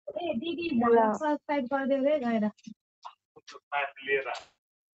ए दिदी vlog subscribe गरिदेऊ रे गएर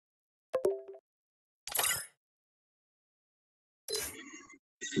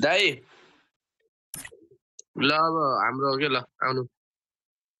दाइ ल अब हाम्रो के ल आउनु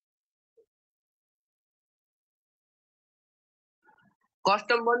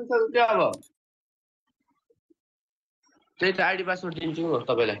कस्टम बनिसक्यो क्या अब त्यही त आइडी पासवर्ड दिन्छु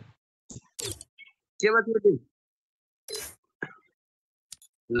तपाईलाई केमा थियो तिमी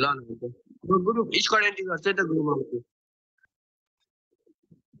ल ल ग्रुप स्क्वाड एन्ट्री गर्छ है त ग्रुपमा आउँछु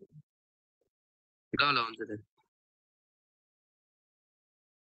ल ल हुन्छ त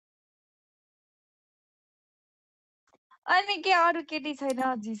अनि के अरु केटी छैन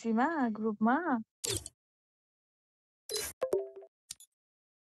जीसीमा ग्रुपमा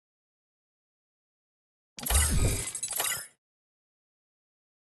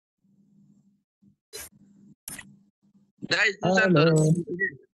दाइ सुशान्त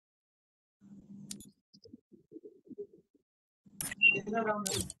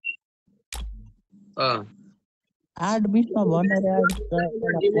अ 8-20 मा भनेर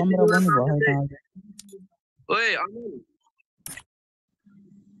 15 पनि भएन ओए अनिल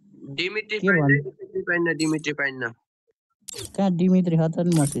डिमिट्री के पाइन डिमिट्री पाइन कहाँ डिमित्री हतन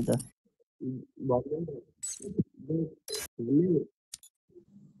मसित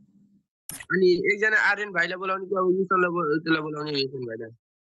अनि एकजना आर्यन भाइलाई बोलाउने कि अब युसललाई त्यसलाई बोलाउने युसन भाइलाई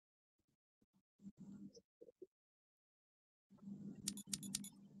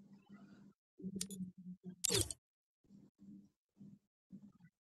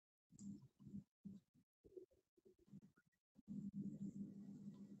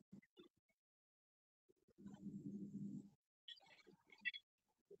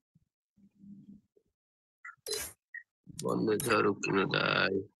भन्दैछ रुकिन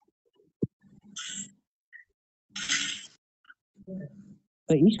दाइ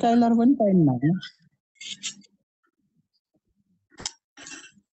स्काइलर पनि पाइन्न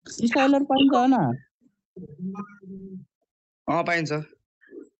स्काइलर पाइन्छ हैन पाइन्छ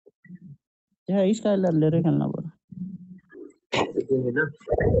त्यहाँ स्काइलर लिएर खेल्न पर्यो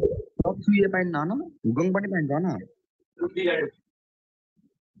सुये पाइन्न हैन गङ पनि पाइन्छ हैन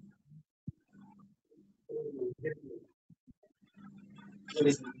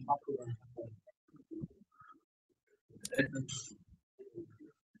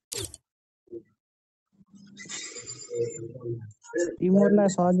तिमीहरुलाई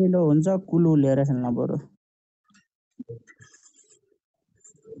सजिलो हुन्छ कुलु लिएर खेल्न पर्यो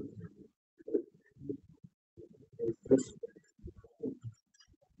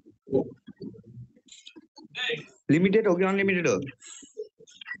लिमिटेड हो कि अनलिमिटेड हो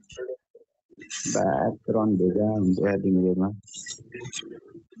ब्याक रन भेगा हुन्छ लिमिटेडमा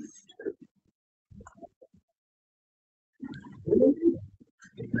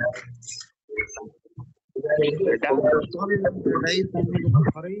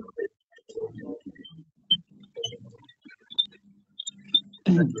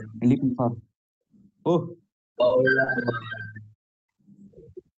हो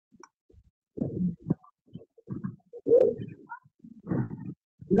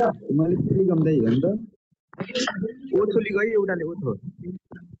मैले फेरि गम्दै हेर्नु त ओथोली गयो एउटाले ओथो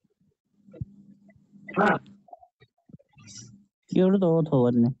एउटा त ओथो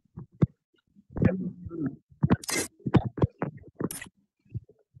भन्ने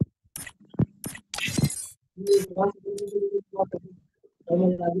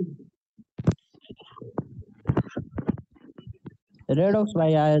रेडॉक्स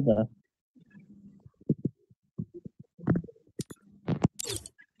भाइ आयो त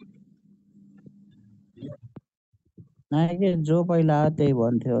नाइ के जो पहिला आयो त्यही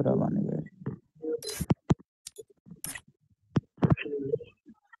भन्थ्यो र भनेको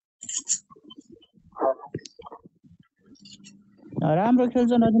राम्रो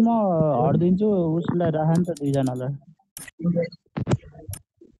खेल्छ न म हर्दिन्छु उसलाई राख नि त दुई जनालाई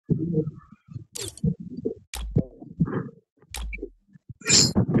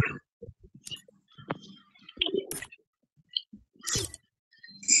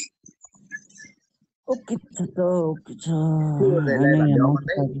ओके छ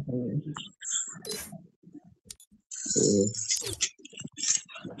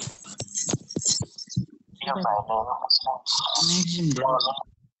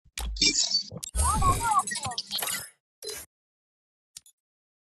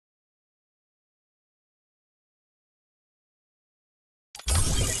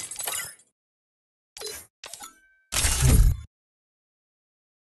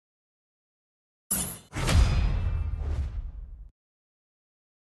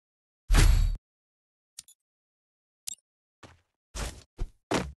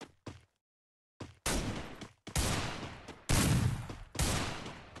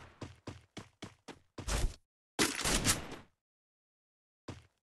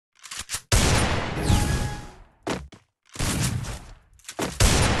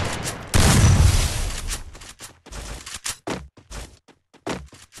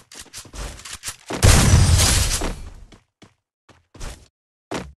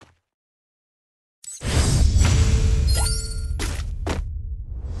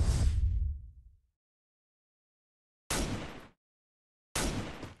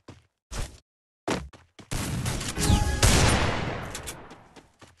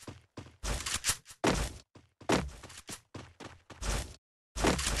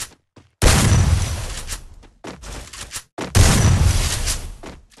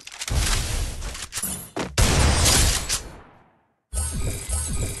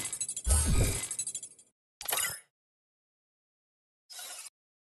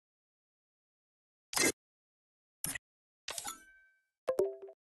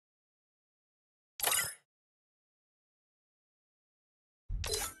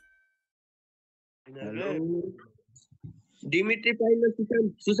हेलो डिमिट्री पाइन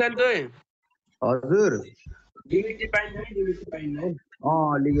सुशान्त ओइ हजुर डिमिट्री पाइन डिमिट्री पाइन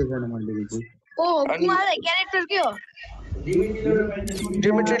लिएको छैन मैले लिएको ओ कुमार क्यारेक्टर के हो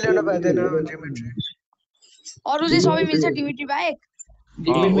डिमिट्री ल्याउन पाइदैन डिमिट्री अरु चाहिँ सबै मिल्छ डिमिट्री बाहेक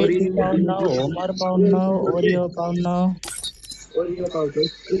डिमिट्री पाउन्न होमर पाउन्न ओरियो पाउन्न ओरियो पाउँछ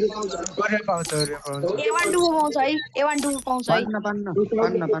ओरे पाउँछ A1 2 पाउँछ है A1 2 पाउँछ है पान्न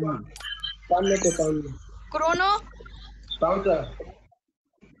क्रोनो पाउँछ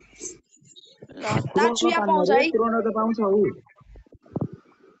ताचुया पाउँछ है क्रोनो त पाउँछ हौ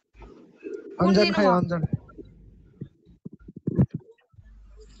अन्जन खै अन्जन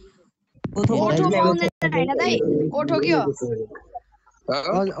ओठो पाउँदैन हैन दाइ ओठो के हो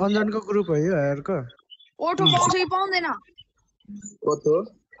अन्जनको ग्रुप हो यो हेरको ओठो पाउँछ कि पाउँदैन ओठो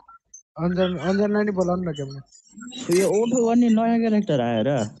अन्जनलाई नि बोलाउनु न केमा यो ओठो गर्ने नयाँ क्यारेक्टर आएर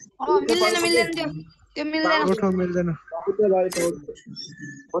मिल्दैन त्यो मिल्दैन ओठो मिल्दैन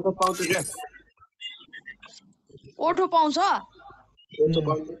ओठो पाउँछ क्या ओठो पाउँछ ओठो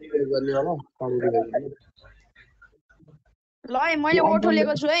पाउँछ गर्ने होला ल है मैले ओठो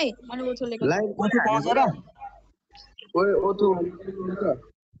लिएको छु है मैले ओठो लिएको लाइभ ओठो पाउँछ र ओए ओठो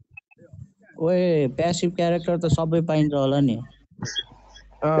ओए प्यासिभ क्यारेक्टर त सबै पाइन्छ होला नि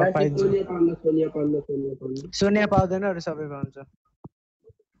पाइन्छ सोनिया पाउन सोनिया पाउँदैन अरु सबै पाउँछ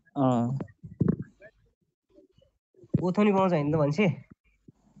ओठो नि पाउँछ हैन त भन्छे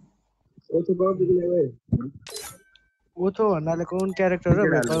ओठो पाउँछ कि ओए ओठो भन्नाले कुन क्यारेक्टर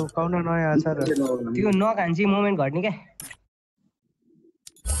हो पाउन नयाँ छ र त्यो नखान्छी मोमेन्ट घट्ने क्या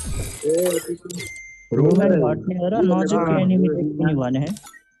रोमेन घट्ने हो र नजिक एनिमी देख्ने भने है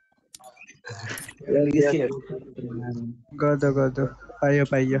गर्दो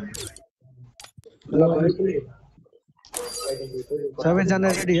पाइयो सबैजना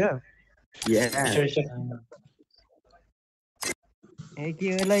रेडी हो ए के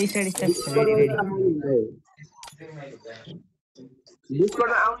हो ल स्टार्ट रेडी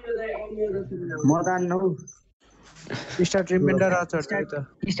डिस्कर्ड आउने मदान नौ स्टार्ट रिमाइन्डर आछ त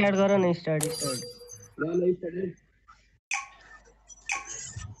स्टार्ट गर न स्टार्ट ल स्टार्ट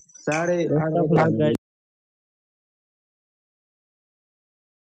साढे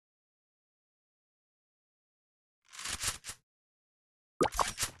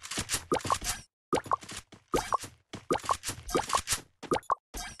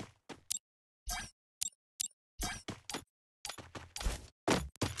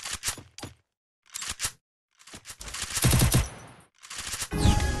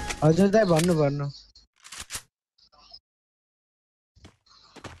हजुर दाइ भन्नु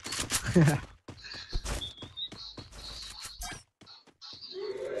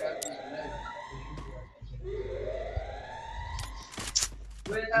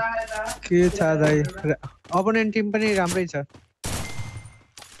के छ दाइ अपोनेन्ट टिम पनि राम्रै छ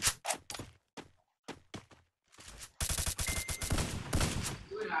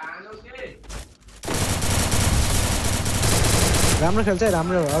राम्रो खेल्छ है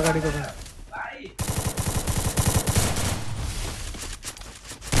राम्रो अगाडिको पनि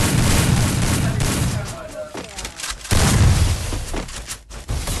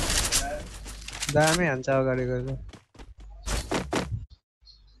दामी हान्छ अगाडिको चाहिँ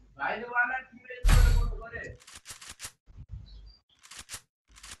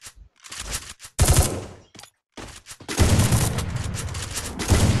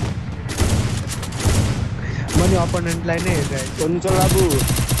मैले अपोनेन्टलाई नै हेरिरहेको हुन्छ बाबु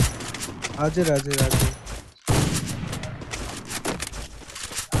हजुर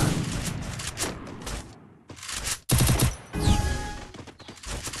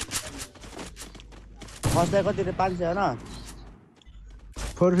फर्स्ट कति रे 500 हैन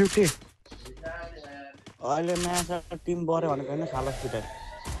 450 अहिले नयाँ टिम बढ्यो भनेको हैन सालस पिटाइ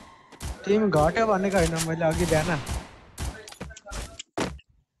टिम घट्यो भनेको हैन मैले अघि ध्यान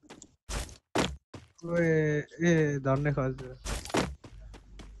ओए ए धर्ने खोज्छ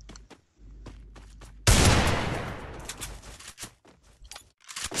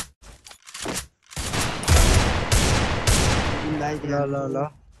ल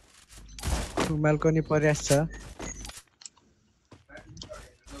बाल्कनी प्रयास छ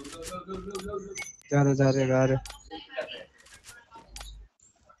जारे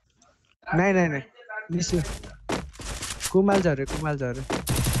नहीं निस्यो कुमाल झरे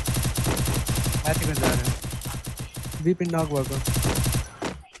माथिको झरे बिपिन नक भएको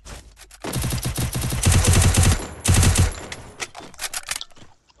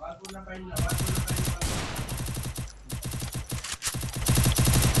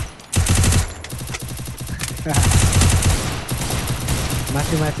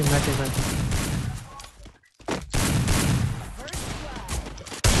माथि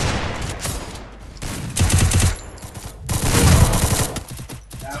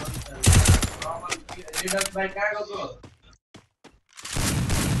भर्खर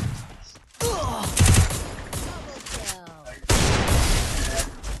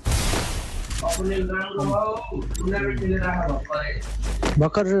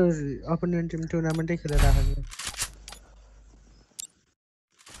अपोनेन्ट टिम टुर्नामेन्टै खेलेर आएको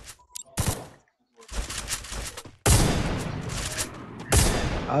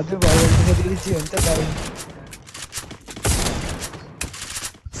हजुर भयो भने त इजी हुन्छ गाडी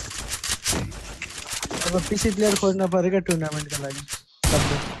अब पिसी प्लेयर खोज्न पर्यो क्या टुर्नामेन्टको लागि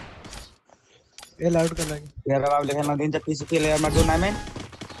एल आउटको लागि तेरो बाबुले खेल्न दिन्छ पिसी प्लेयरमा टुर्नामेन्ट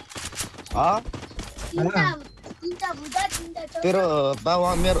तेरो बाबु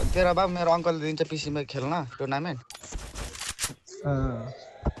मेरो अङ्कलले दिन्छ पिसीमा खेल्न टुर्नामेन्ट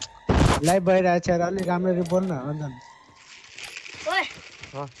लाइभ भइरहेछ र अलि राम्ररी बोल्न अन्जन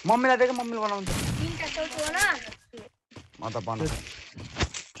मम्मीलाई देख मम्मीले बनाउँछ म त बनाउँछु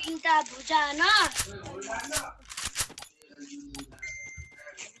तीनटा भुजा न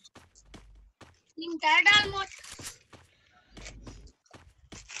तीनटा डालमोट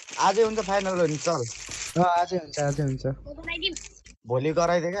आजै हुन्छ फाइनल हो नि चल आजै हुन्छ भोलि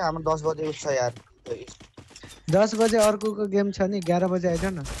गराइदिए क्या हाम्रो 10 बजे उठ्छ यार 10 बजे अर्कोको गेम छ नि 11 बजे आइज न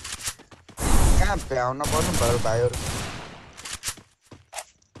कहाँ भ्याउन पर्नु भयो भाइहरु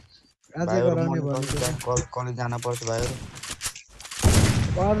आजै गराउने भयो कलेज जान पर्छ भाइहरु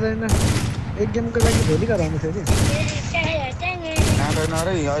पर्दैन एक गेमको लागि भोलि गराउनु थियो नि नाटक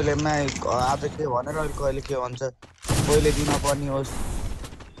नरे अहिले आज के भनेर अहिले के भन्छ पहिले दिन पर्ने होस्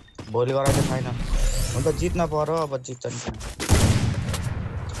भोलि गराउँदै फाइनल हुन्छ जित्न पर्यो अब जित्छ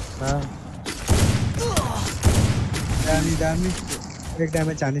नि दामी एक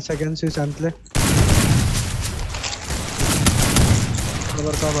ड्यामेज हानिसक्यो नि सुशान्तले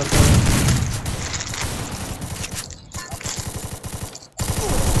कभर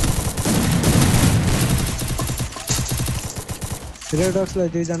रेडक्सलाई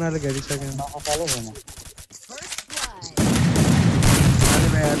दुईजनाले घेरिसक्यो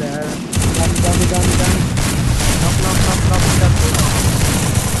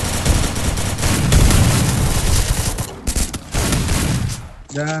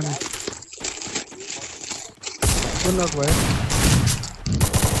Jangan. Punok boy.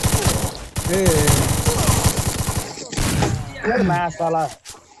 Masalah.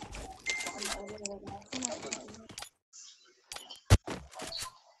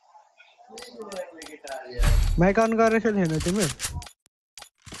 Mic on गरेर खेल्ने हैन तिमी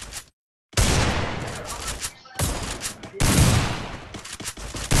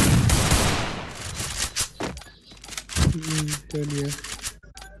चलिए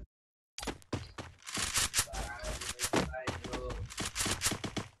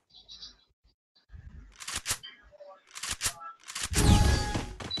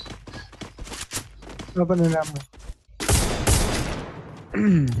अपन राम्रो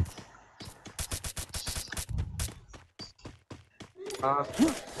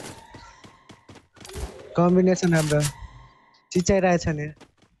कम्बिनेसन राम्रो चिचाइरहेछ नि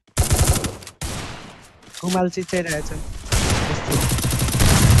कुमाल चिचाइरहेछ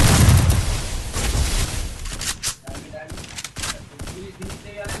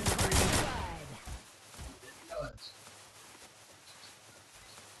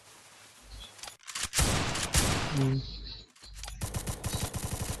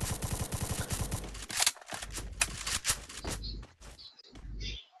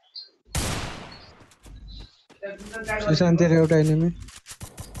सुशान्त तेरो एउटा enemy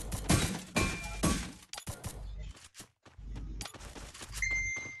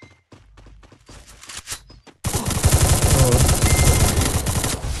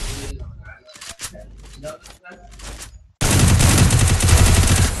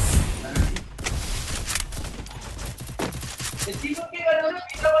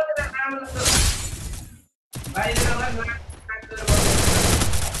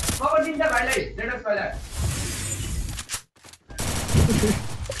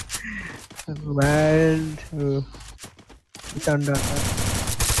Wild thunder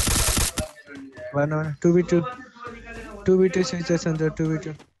 1 2v2 2v2 situation 2v2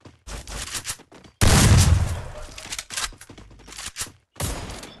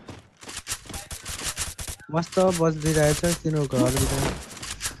 मस्त बज्दिरहेछ तिम्रो घर भित्र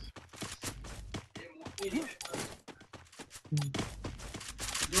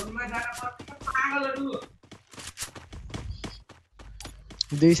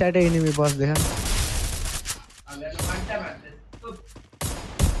दुई साइडै एनिमी बस्दै छन्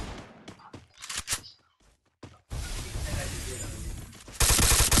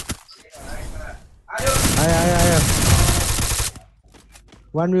आयो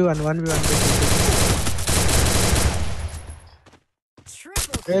 1v1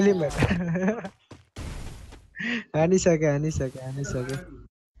 एलिमेन्ट हानिसके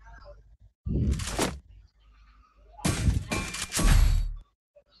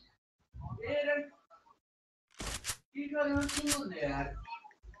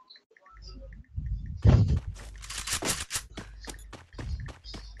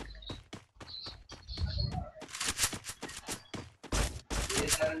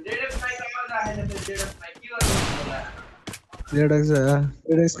डेडक्स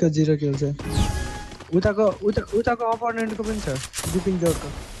को 0 किल छ उताको अपोनेन्टको पनि छ बिपिन जोडको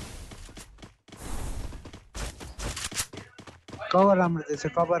कभर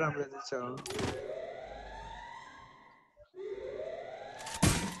राम्रो दिन्छ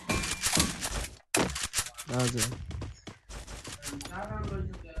हजुर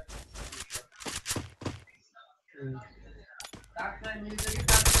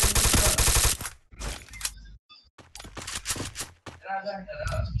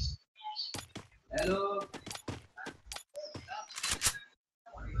हेलो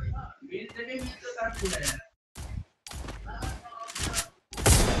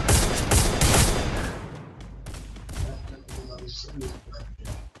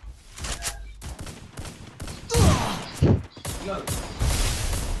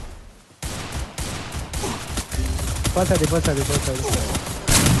पछाडि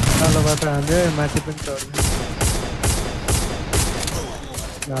तलबाट हान्यो माथि पनि चढ्यो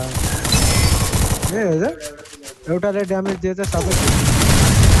हेर एउटाले ड्यामेज दियो त सबै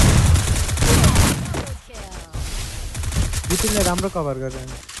बिपिनले राम्रो कभर गर्यो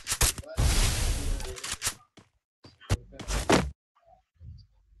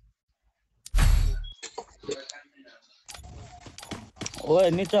ओए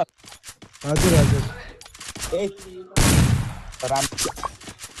निच हजुर ए राम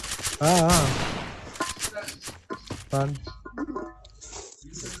फन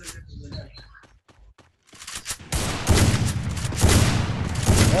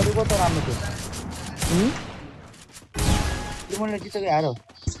अरूको त राम्रो थियो तिमीले जितेको हार हो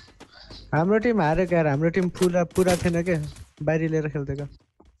हाम्रो टिम हारेको यार हाम्रो टिम पुरा थिएन के बाहिर लिएर खेल्थेको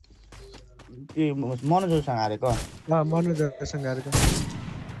मनोजसँग हारेको मनोजसँग हारेको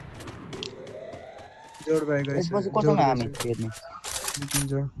जोड भएको यसपछि कोसँग हामी हेर्ने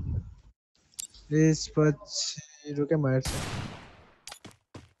यसपछि रुके मार्छ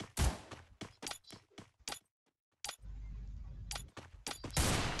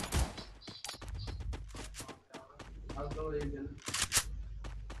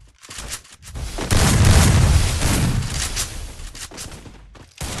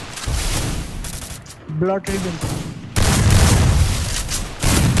ब्लड रिबन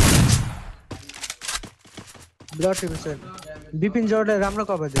बिपिन जोडले राम्रो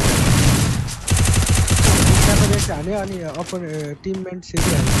कभर दियो हान्यो अनि टिममेट सेरी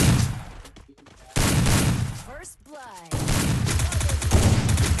हाल्यो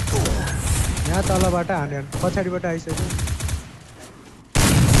यहाँ तलबाट हान्यो पछाडिबाट आइसक्यो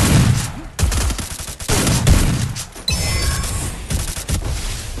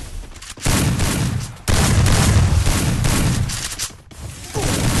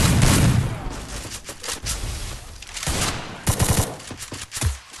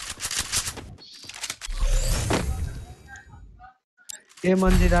ए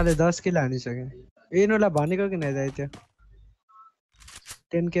मन्जिराले 10 किल हानिसक्यो यिनीहरूलाई भनेको किन दाइ त्यो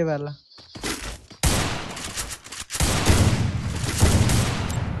 10K वाला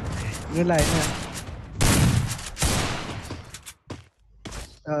यिनीहरूलाई होइन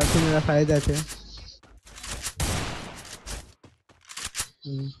तिमीलाई फाइदा थियो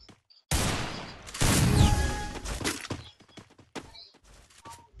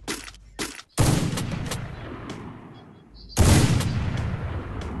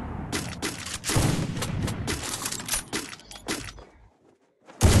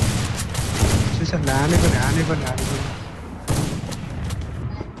हाने पनि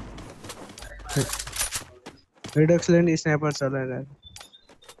रेडक्सले नि स्नाइपर चलाइरहेको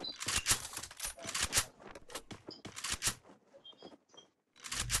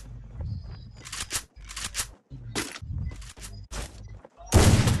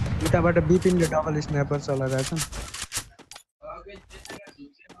उताबाट बिपिनले डबल स्नाइपर चलाइरहेको छ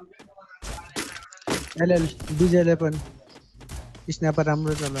एलएल विजयले पनि स्नाइपर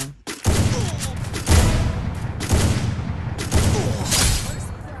राम्रो चलायो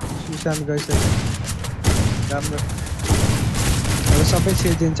सुशान्त गइसक्यो राम्रो अब सबै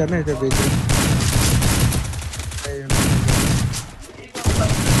छिर्दिन्छ नि त्यो भित्र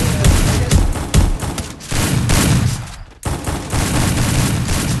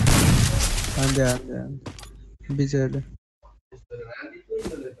हान्दै विजयले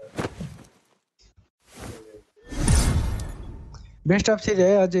बेस्ट अफ सिरिज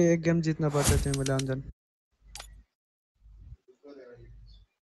है अझै एक गेम जित्न पर्छ तिमीले अञ्जन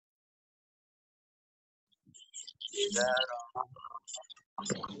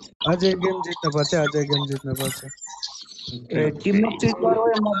अझै एक गेम जित्न पर्छ अझै एक गेम जित्न पर्छ ए टिममेट चेक गरौ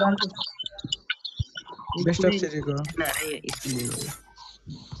म जान्छु बेस्ट अफ सिरिजको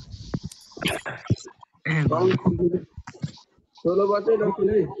सोलो बच्चै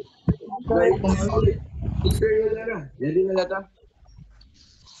नखुलै हेरी बेला त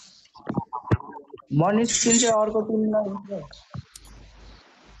मनिष किन्छ अर्को टिमलाई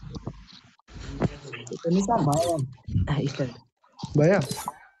निकाल भयो भयो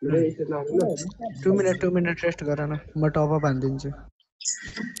 2 मिनट रेस्ट गर न म टप अप हान्दिन्छु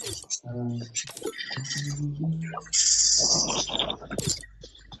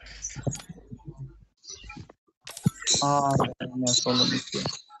म सोलो निस्क्यो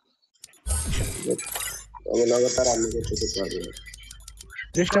अब लगातार हाल्नु पर्छ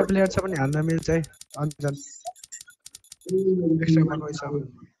त्यो एक्स्ट्रा प्लेयर छ पनि हान्न मिल्छ है अञ्जन एक्स्ट्रामा गइछ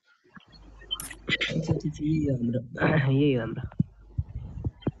यही हो हाम्रो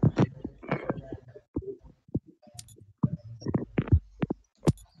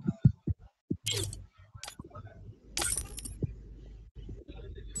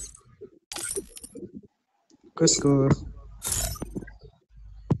कसको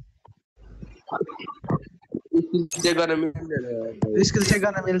चेक गर्न मिल्दैन स्किल चेक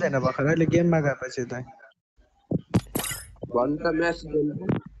गर्न मिल्दैन भर्खर अहिले गेममा गएपछि त भन्छ म्याच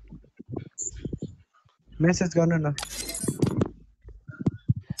मेसेज गर्नु न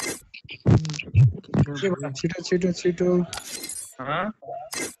छिटो छिटो छिटो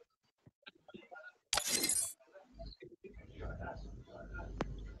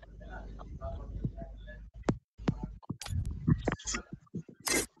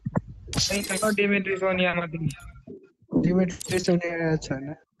डिमिट्री सोनियामा डिमिट्री सोनिया छैन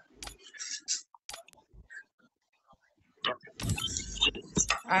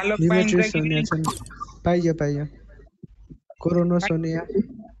डिमिट्री सोनिया छैन पाइयो पाइयो कोरोना सोनिया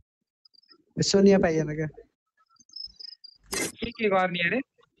सोनिया पाइएन क्या के गर्ने अरे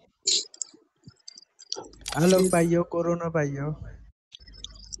आलोक पाइयो कोरोना पाइयो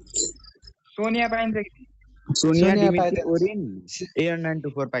सोनिया पाइन्छ कि सोनिया डिमिट्री ओरिन एयर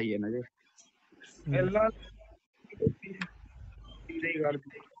 924 पाइएन के ल दिँदै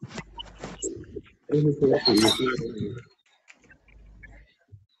गर्दै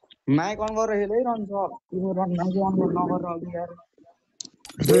माइक अन गरेर हेलिरहन्छ तिम्रो रन नगर अघि यार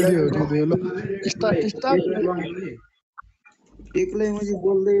एक्लै मैले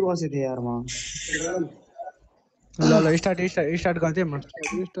बोल्दै बसे थिएँ यार म ल स्टार्ट गर्दै म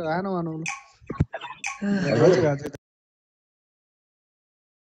आनो आनो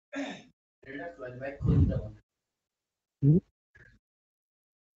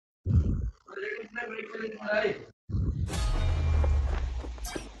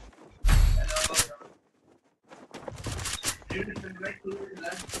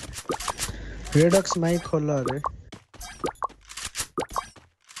रेडक्स माइक खोल अरे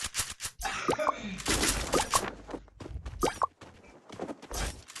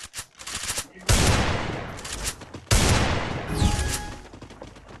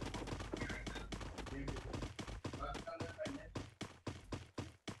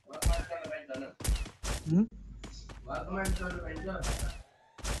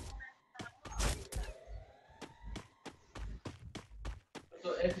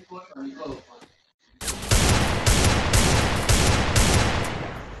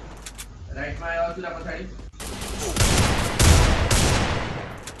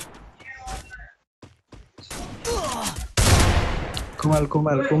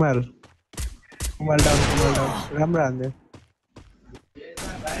कुमाल डाउन राम्रो हान्दै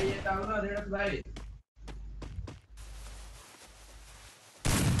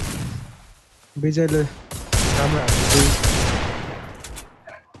विजयले राम्रो हान्दै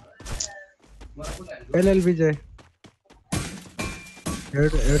एलएल विजय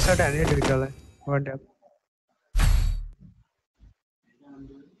हेडसट हाने ढिकालाई वान ट्याप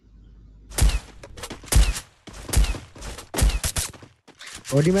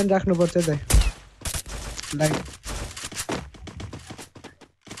होडीम्यान राख्नुपर्छ त लाइन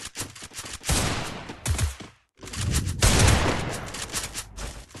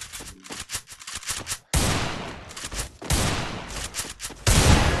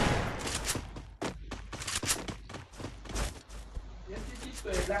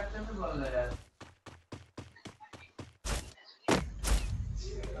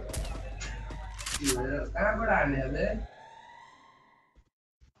कहाँबाट हान्ने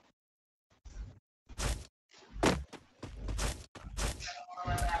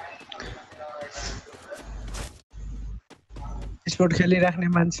स्पोर्ट खेलिराख्ने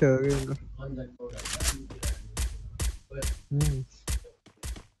मान्छे हो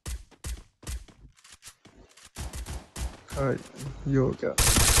यो यो क्या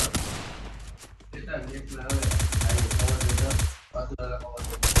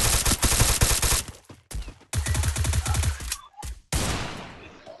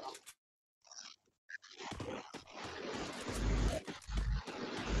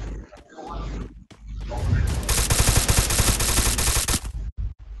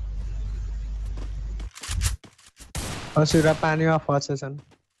असुरा पानीमा फसेछन्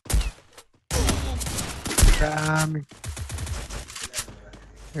दामी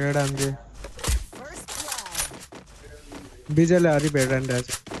हेडान्थे विजयले हरि भेटाइरहेछ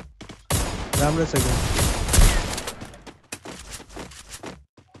राम्रो छ गेम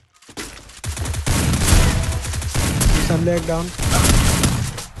किसन लेग डाउन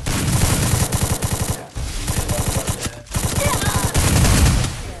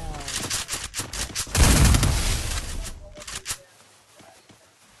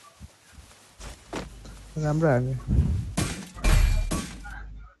राम्रो हाल्यो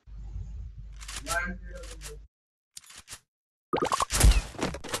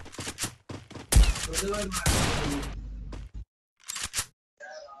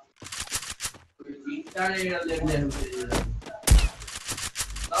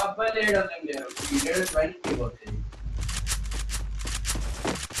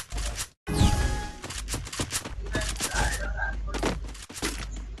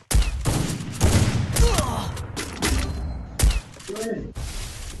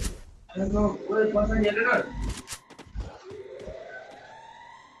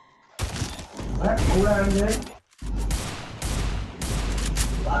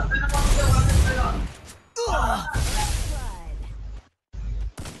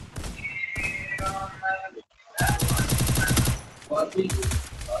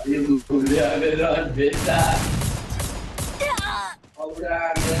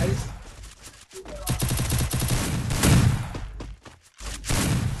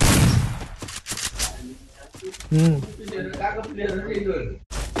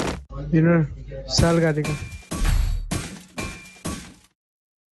सालगाडीको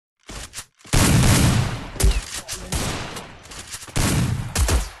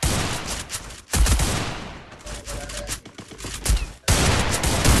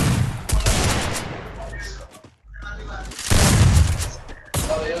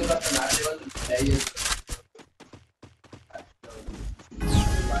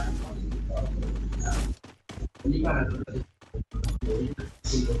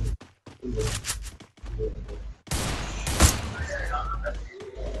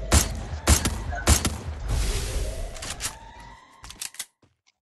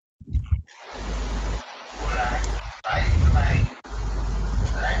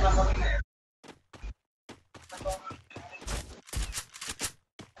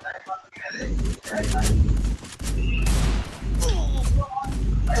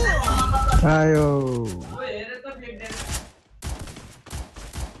आयो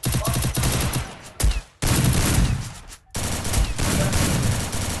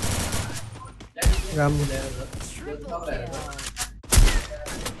राम्रो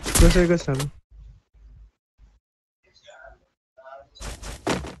कसैको छैन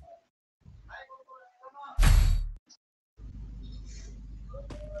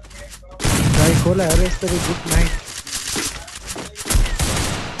भाइ खोला हेर यसरी गुड नाइट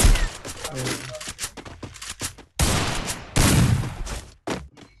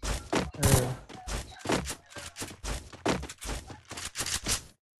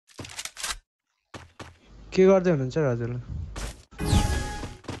के गर्दै हुनुहुन्छ हजुरले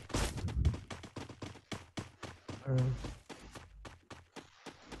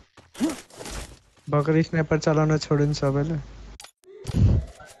भर्खर स्नाइपर चलाउन छोडिन् सबैले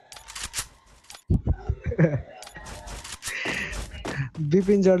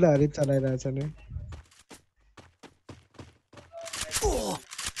बिपिन जडले हरिप चलाइरहेछ नि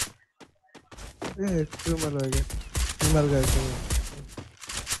ए टुमल हो गयो टुमल गयो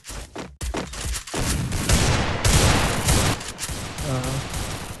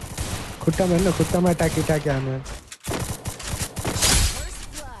खुट्टामा होइन खुट्टामा टाकी टाकी हान्यो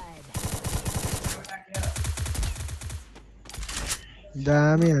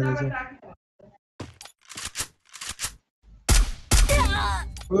दामी हानेछ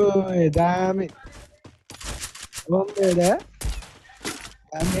ओए दामी ओम्बे दा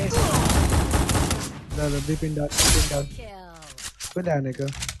दामी ल बिपिन डट कसले हानेको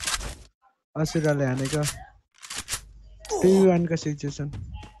असुराले हानेको 2-1 को सिचुएसन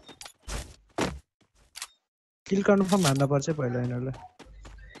किल कन्फर्म हान्न पर्छ पहिला यिनीहरूलाई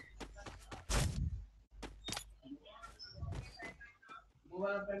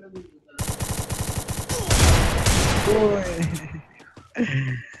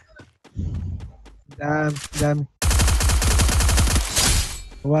जाम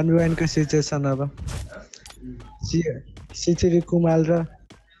 1v1 को सिचुएसन अब सिचिरी कुमाल र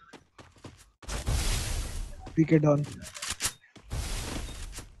पिके डन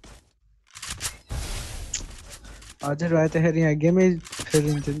हजुर भाइ त फेरि यहाँ गेमै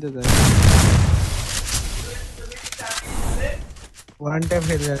फेरिन्थ्यो नि त वान टाइम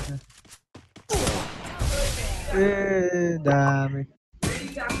फेरिरहेछ ए दामी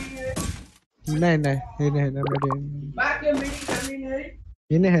नहीं नहीं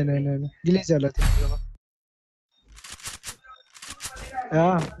गिले चला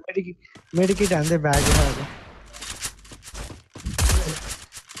हाँ मेडिकिट हान्दै भागेर अब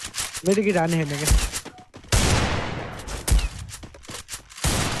मेडिकिट हाने हेर्ने क्या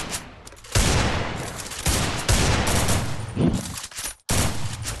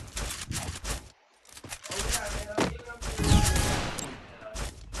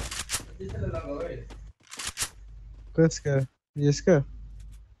कसका यसका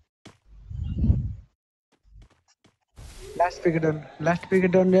लास्ट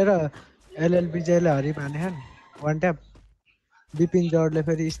पिकेटन लिएर एलएलबीजेले हरि भने हन वान ट्याप बिपिन जर्डले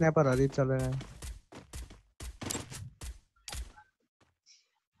फेरि स्नाइपर हरि चलाएर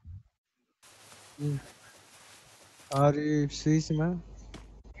हरि स्विचमा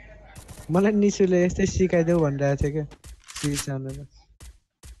मलाई निशुले यस्तै सिकाइदेऊ भनिरहेको थियो क्या स्विच हानेर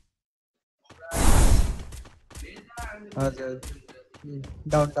हजुर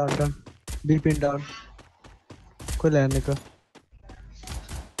डाउन बिपिन डाउन कसले हानेको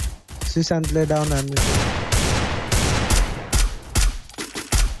सुशान्तले डाउन हान्ने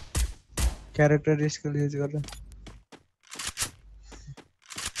क्यारेक्टर स्किल युज गरेर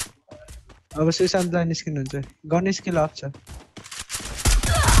अब सुशान्तलाई निस्किनुहुन्छ गन स्किल अफ छ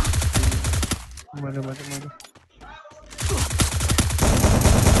मर्यो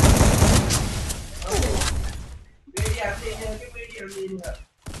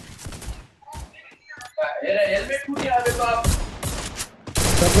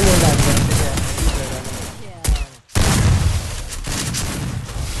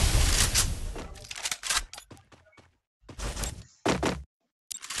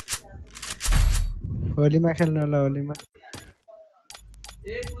होलीमा खेल्न होला होलीमा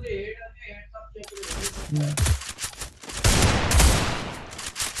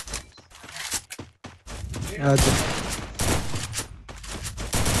हजुर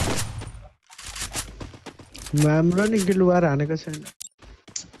हाम्रो नि गिलुवार हानेको छैन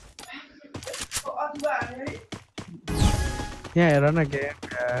यहाँ हेर न गेम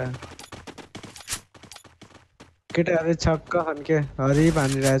केटाहरू छक्क छन् के हरि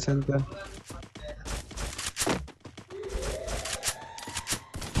भनिरहेछ नि त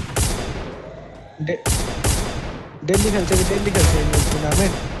डेली खेल्छ कि डेली खेल्छ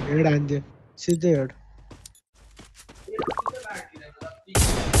टुर्नामेन्ट हेड हान्थ्यो सिधै हेड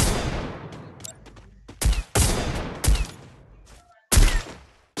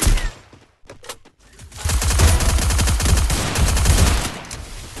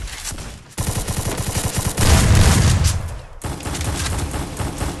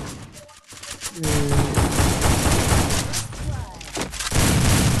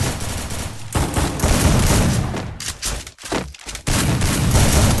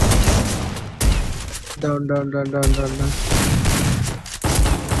Down.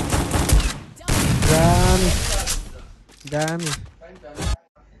 Damn.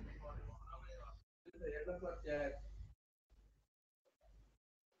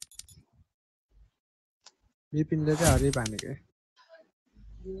 बिपिनले चाहिँ हरि भनेको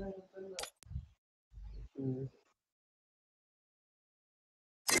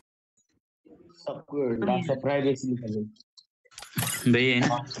सबको डाटा प्राइभेसी निकाल्नु भई हैन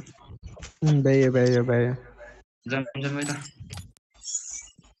भए जम भाइ त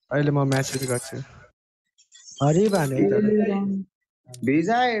अहिले म म्यासेज गर्छु हरि भने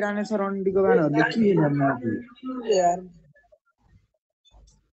भेजा एडाने सर अन्डीको बानहरुले के हेर्नु यार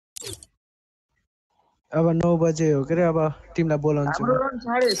अब 9 बजे हो के रे अब टिमलाई बोलाउँछु हाम्रो रन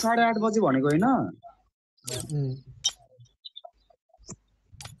 8:30 बजे भनेको हैन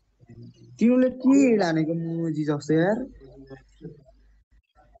तिमीले के हेडानेको मुजी जस्तो यार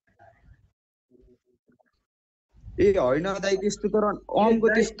ए होइन दाइ त्यस्तो तर अमको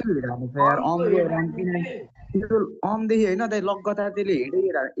त्यस्तो हेडाने छ यार अमले रन किन्ने त्यो अम देखि हैन दाइ लगता त्यसले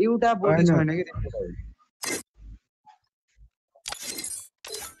हेडेर एउटा बडी छैन के त्यस्तो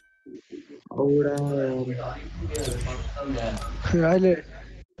अहिले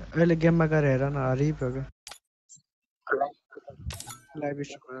अहिले गेममा गएर हेर न हरिपुग्यो लाइभ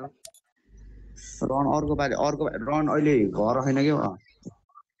स्ट्रिममा रन अर्को रन अहिले घर छैन के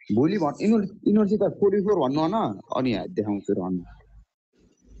भोलि यिनीहरूसित 44 भन्नु न अनि देखाउँछु रन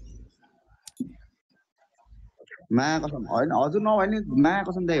माया कसम होइन हजुर नभए नि माया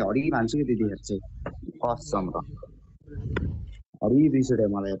कसम दाइ हरि भान्छु कि त्यतिखेर चाहिँ कसम र हरि रिस उठ्यो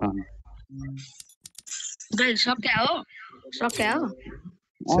मलाई रन गाइस सक्या हो सक्यो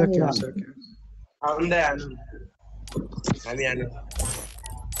आउँदै हानु हामी हानु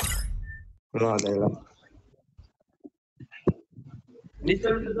ल दाइ ल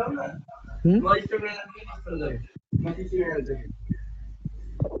निस्टल त जाऊ न म स्टोरमा जान्छु म तिमीले हाल्छु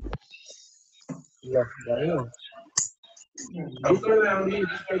ल गयो डिस्कर्डमा आउने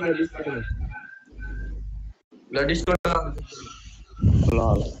डिस्कर्डमा ल डिस्कर्डमा ल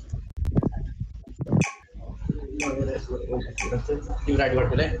तिमी राइट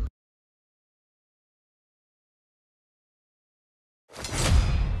गर्छु ले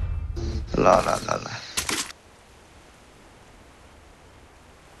ल ल ल ल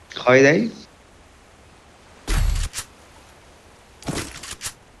खै दाइ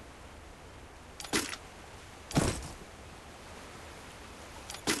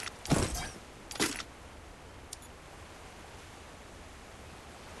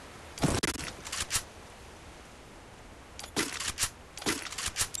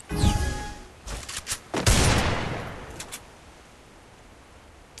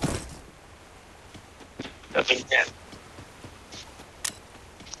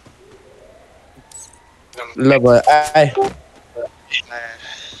ल भयो आए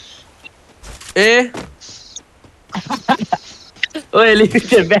ए ओए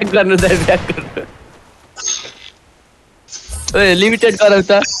लिमिटेड ब्याक गर्नु त ब्याक गर्नु ओए लिमिटेड गराउ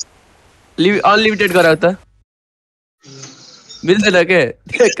त अनलिमिटेड गराउ त मिल्दैन के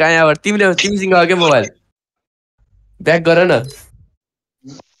कहाँ अब तिमीसँग हो के मोबाइल ब्याक गर न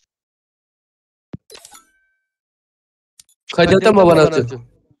खैदेऊ त म बनाउँछु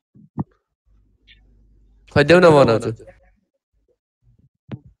खैदेऊ न बनाउँछु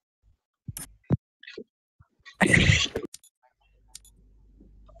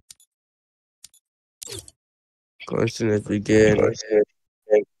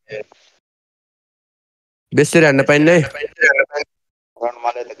बेसरी हान्न पाइन्न है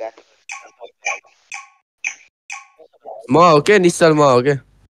म हो के निश्चल म हो के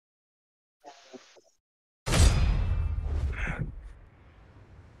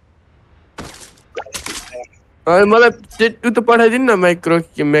मलाई त्यो त पठाइदिनु न म्याक्रो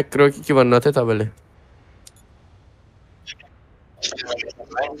के भन्नु थियो तपाईँले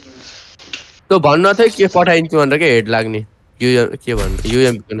त्यो भन्नु थियो के पठाइदिन्छु भनेर के हेड लाग्ने के भन्नु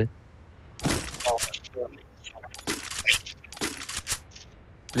युएमपी नै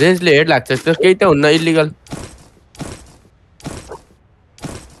रेन्जले हेड लाग्छ त्यो केही त हुन्न इलिगल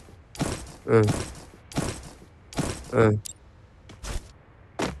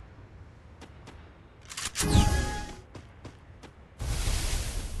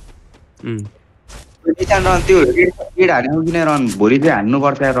रन त्यो रेड हानेको किन रन भोलि चाहिँ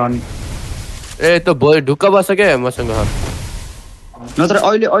हान्नुपर्छ रन ए त्यो ढुक्क बस्छ क्या मसँग नत्र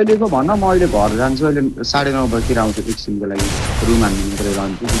अहिलेको भन म अहिले घर जान्छु अहिले 9:30 बजीतिर आउँछु एकछिनको लागि रुम हान्नु मात्रै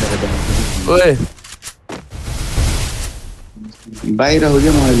रन ओए बाहिर हो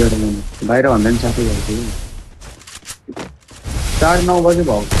क्या म अहिले बाहिर भन्दा पनि साथै गएको 9:30 बजे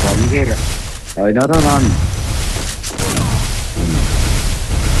भन्नु के होइन र रन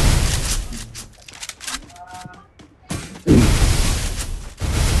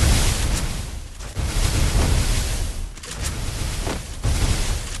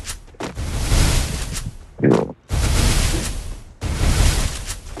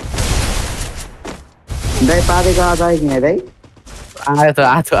दाइ पारेको आज आयो कि दाइ आयो त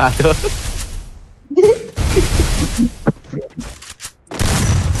आथो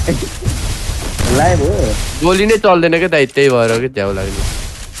लाइभ हो गोली नै चल्दैन क्या दाइ त्यही भएर कि झ्याउ लाग्ने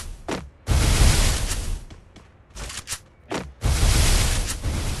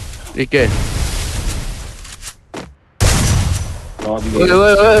के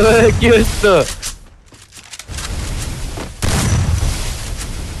के यस्तो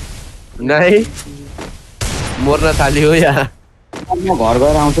नाइ मर्न थाल्यो या म घर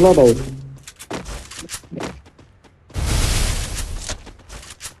गएर आउँछु ल दाइ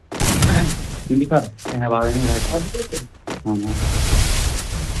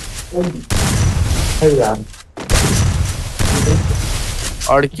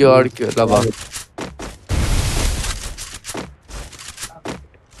अड्क्यो ल भयो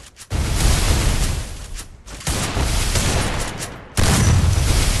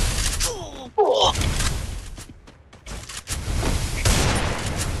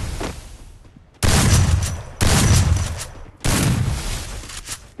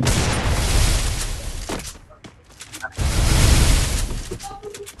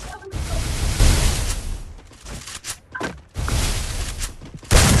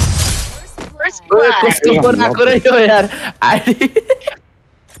कस्तो फोन आएको र यो यार आइडी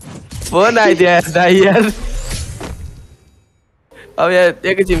फोन आइदियो यार दाइ यार अब यार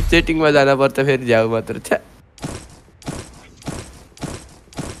एकैछिन सेटिङमा जान पर्छ फेरि जाऊ मात्र छ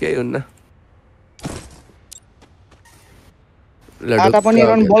केही हुन्न डाटा पनि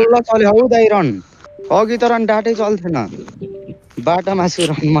रन बल्ल चल्यो हौ दाइ रन अघि त रन डाटै चल्थेन बाटामा छु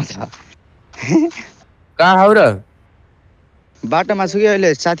रनमा छ कहाँ हौ र बाटामा छु कि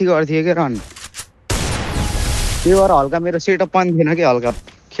अहिले साथी गर्थ्यो कि रन त्यो भएर हल्का मेरो सेटअप पनि थिएन कि हल्का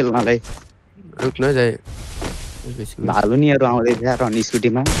खेल्नलाई रुक्न जाए भालुनीहरू आउँदै थियो रन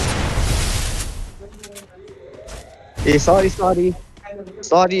स्कुटीमा ए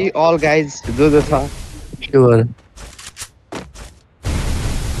सरी अल गाइज जो छ के भयो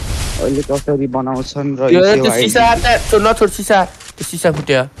अहिले कसरी बनाउँछन् र त्यो सिसा नछोड सिसा त्यो सिसा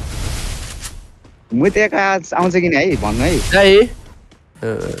फुट्यो मुतेका आउँछ कि नि है भन्नु है दाइ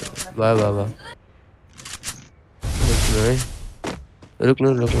भयो रुक्नु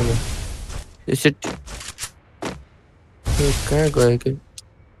यसो कहाँ गयो कि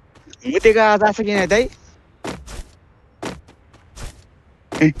मुतेका आज आएको छ कि नि दाइ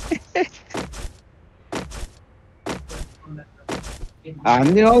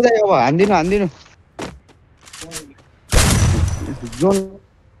हान्दिनु हौ दाइ अब हान्दिनु जोन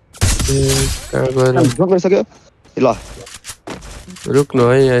गरिसक्यो ल रुक्नु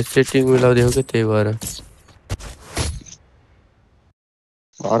है यहाँ सेटिङ मिलाउँदै हो कि त्यही भएर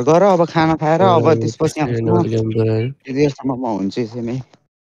घर गएर अब खाना खाएर अब त्यसपछि देरसम्म म हुन्छु यसैमै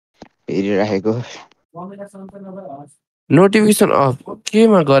हेरिराखेको नोटिफिकेसन अफ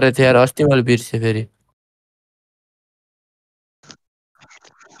केमा गरेको थिएँ यार अस्ति मैले बिर्सेँ फेरि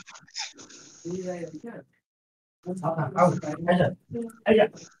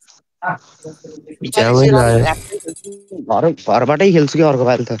घरबाटै खेल्छु कि अर्को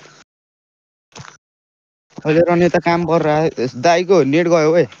पालि त अहिले रन यता काम गरेर दाइको नेट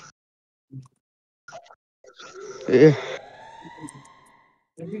गयो है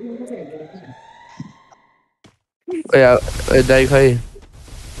ए दाइ खै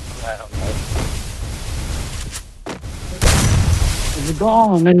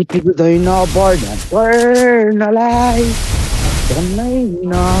पुग्दैन पर्नलाई भन्नै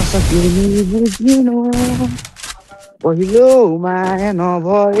नसकिने बुझिनु पहिलो माया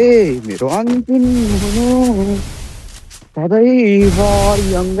नभए मेरो अन्तिम हुनु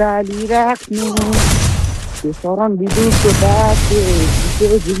सधैँभरि अङ्गाली राख्नु त्यो शरण विद्युतको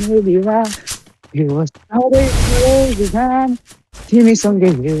बाटो झुमेलीमा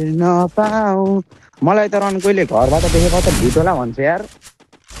तिमीसँगै हेर्न पाऊ मलाई त रन कहिले घरबाट देखेको त भुट होला भन्छ यार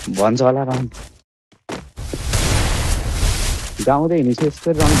भन्छ होला रन गाउँदै हिँड्छु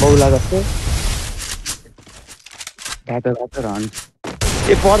यस्तो रन बौला जस्तो बाटो रन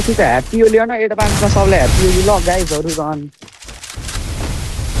ए पर्सि त ह्याप्पी होली हो न एडभान्समा सबलाई ह्याप्पी होली ल गाइजहरू रन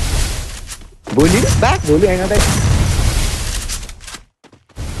भोलि होइन त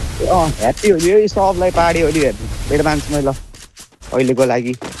ह्याप्पी होली है सबलाई पाडी होली एडभान्समै ल अहिलेको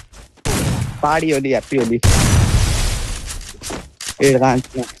लागि पाडी होली ह्याप्पी होली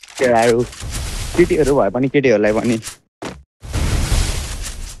एडभान्समा केटाहरू केटीहरू भए पनि केटीहरूलाई पनि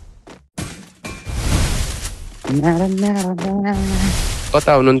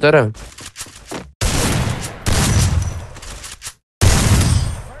कता हुनुहुन्छ र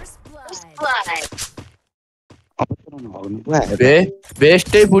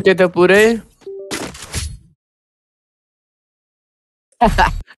बेस्टै फुटे त पुरै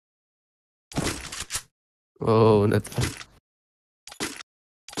ओ हुन त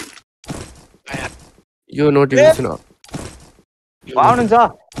यो नोटिफिकेसन आउनुहुन्छ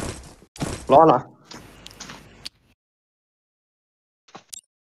ल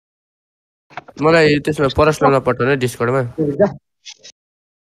मलाई त्यसमा पर्सनलमा पठाउनु डिस्कर्डमा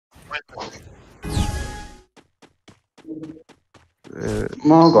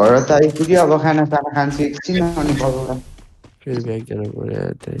म घर त आइपुग्यो अब खाना खान्छु एकछिन अनि बल्ल फेरि ब्याग जानु पर्यो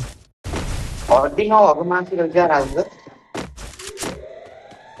त्यही हड्डी नभएको मान्छेले क्या राख्छ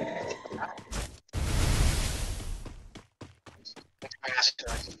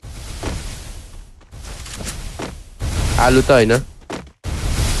आलु त होइन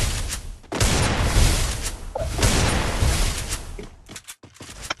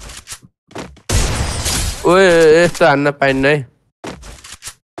ओए यस्तो हान्न पाइन्न है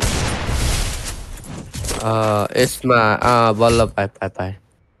यसमा बल्ल पाए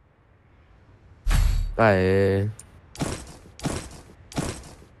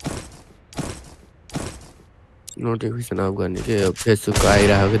नोटिफिकेसन अफ गर्ने के फेसबुकको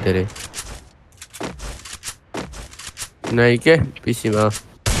आइरहेको के धेरै नै के पिसीमा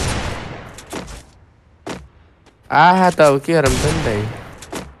आहा त अब के गरौँ त नि दाइ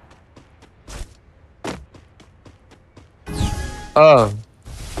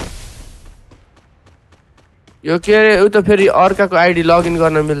यो के अरे उ त फेरि अर्काको आइडी लगइन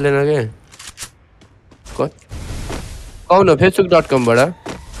गर्न मिल्दैन के कौन हो facebook.com बाट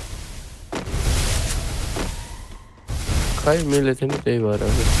खै मिले थियो नि त्यही भएर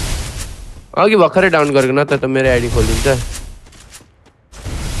अघि भर्खरै डाउन गरेको न त मेरो आइडी खोलिन्छ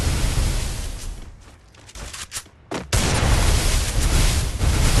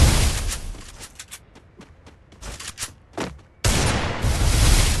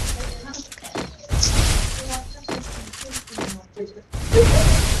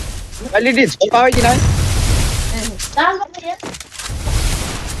अलरेडी झोपा कि नै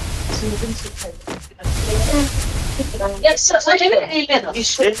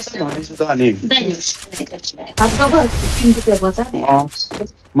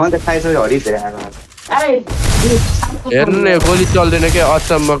मैले त खाइसक्यो हरि हेर्नु न गोली चल्दैन के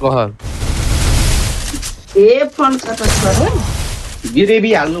अचम्म कह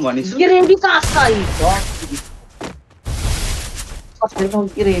गिरेबी हाल्नु भनेछु गिरेबी कहाँ छ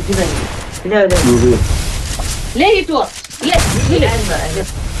ले इटो ले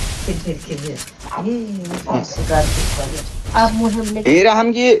अब मुझे हेरा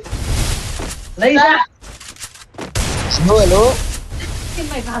हम की नहीं हेलो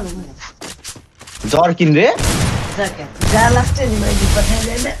जर किन रे जा लास्ट नि मैले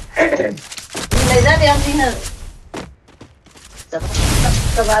पठाइदिएँ ले जा दे दिन सब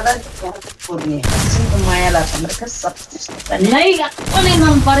बादा पुर्ने माया लाग्छ मेरो सब नहीं ओले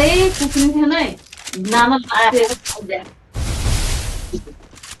मन परे कुकिङ थिएन है नाम आए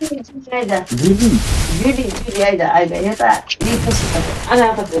आइदा गिडी आइदा यता नि पछि आला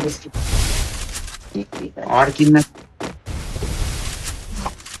त बोलिस् और किन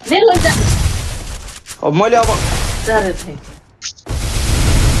ले लैजा अब मैले अब जरे थिए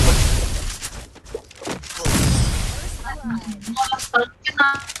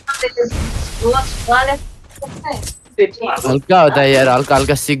हल्का होता है यार हल्का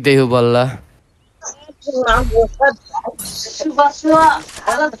हल्का सीखते हो बल्ला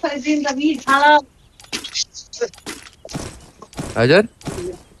हजुर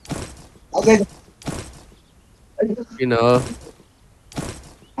किन हो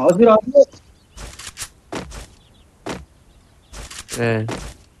हजुर ए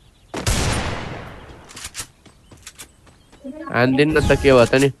हान्दिनु न त के भयो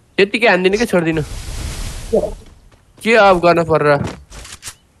त नि त्यतिकै हान्दिनु कि छोड्दिनु के अब गर्न पर्छ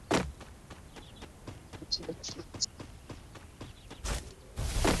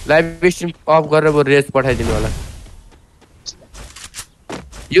लाइभ स्ट्रिम अफ गरेर बरु रेज पठाइदिनु होला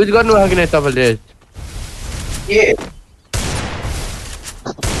युज गर्नु भयो कि नै तपाईँले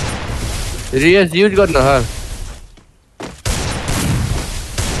रेज युज गर्नु हो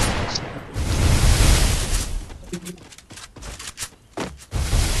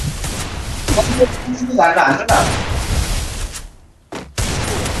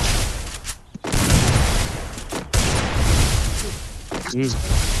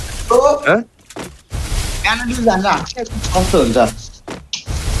कस्तो हुन्छ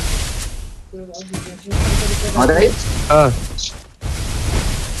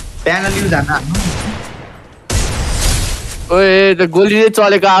प्यानल युज हान्न ओए त गोली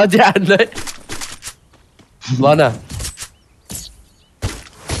चलेको आउँछ हान्दै भन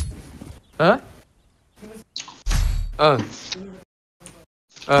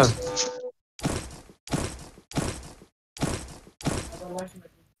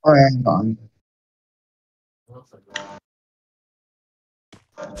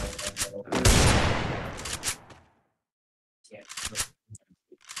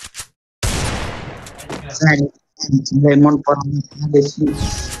मन पर्ने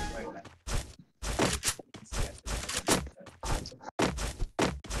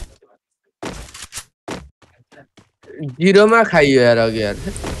जिरोमा खाइयो यार अघि यार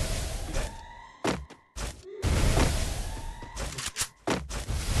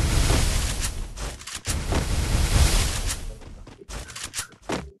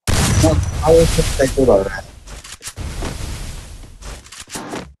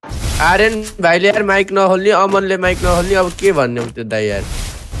आर्यन भाइले यार माइक नखोल्ने अमनले माइक नखोल्ने अब के भन्ने त्यो दाइ यार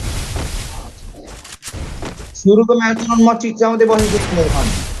सुरुको म्याचमा म चिच्याउँदै बसेको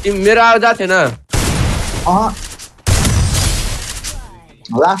थिएँ मेरो आवाज थिएन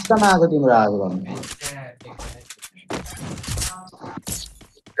लास्टमा आएको तिम्रो आवाज भन्नु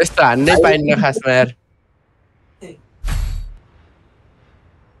यस्तो हान्नै पाइन्न खासमा यार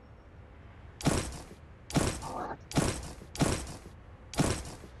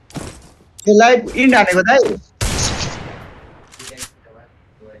लाइभ इन्ड हानेको दाइ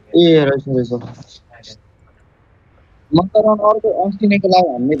ए रहेछ रहेछ म त अर्को अस्तिनेको लागि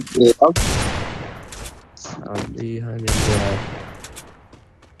हामीले त्यो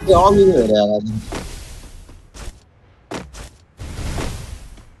अघि हेरेर होला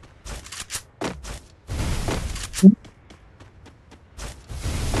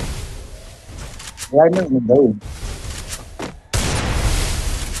राइट नै हुनुहुन्छ हौ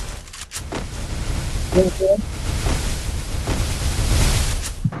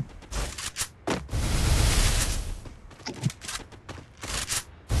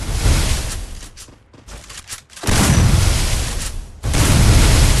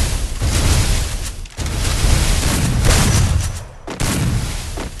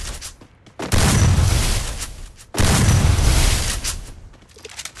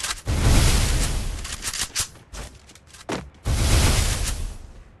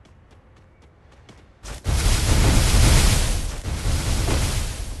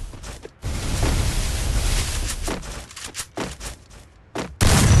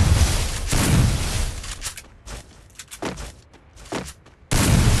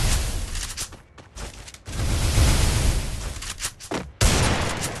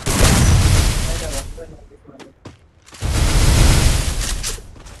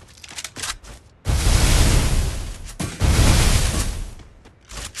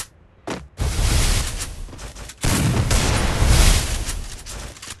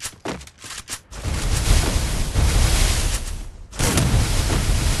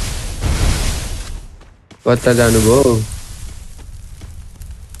कता जानुभयो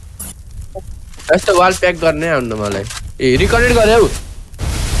यस्तो वाल प्याक गर्ने आउनु मलाई ए रिकनेक्ट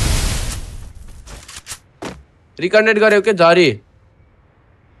गर्यौ के झरी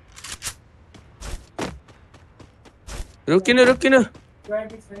रुकिनु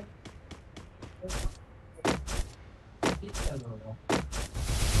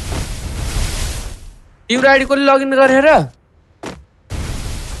तिम्रो आइडी कसले लगइन गरेर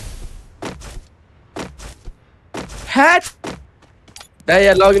हैट दाइ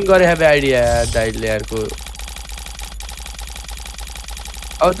यार लगइन गरे हेबे आइडी यार दाइले यारको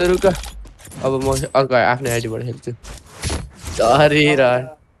अब त रुक अब म अर्को आफ्नो आइडीबाट खेल्छु सरी र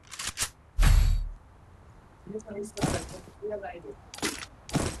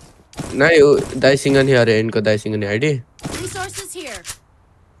नै दाइसँग नि अरे इनको दाइसँग नि आइडी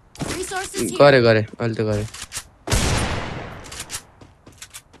गरे अहिले त गरे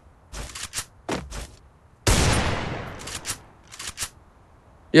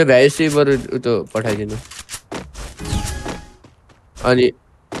यो भ्याइसी बरु उतो पठाइदिनु अनि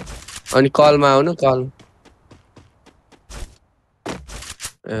कलमा आउनु कल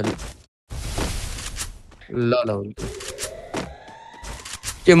ल हुन्छ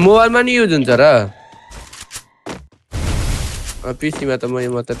के मोबाइलमा नि युज हुन्छ र पिसीमा त म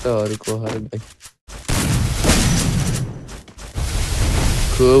मात्र त अरूको भाइ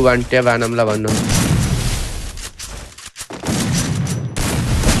खु वान्ट्या बानमला भन्नु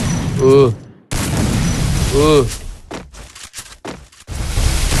ओ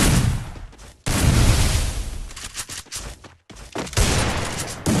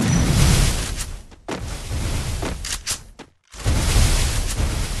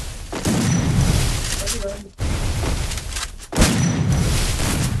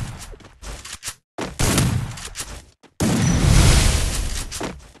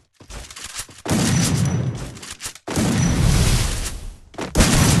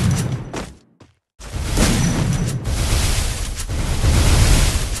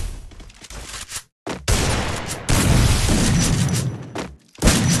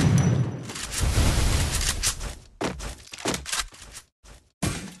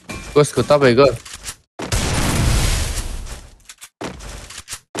कसको तपाईको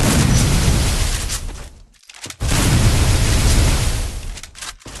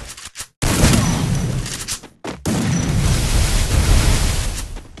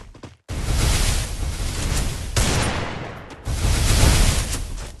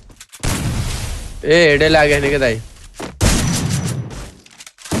ए हेडे लाग्यो नि के दाइ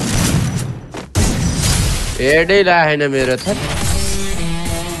हेडै लागेन मेरो त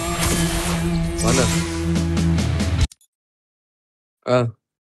भन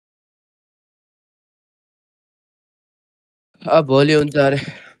भोलि हुन्छ अरे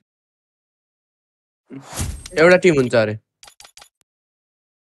एउटा टिम हुन्छ अरे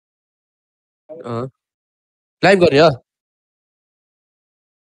लाइभ गर्ने हो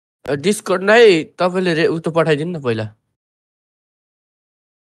डिस्कर्ड नै तपाईले उतो पठाइदिनु न पहिला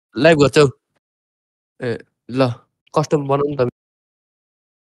लाइभ गर्छौ ए ल कस्टम बनाउनु त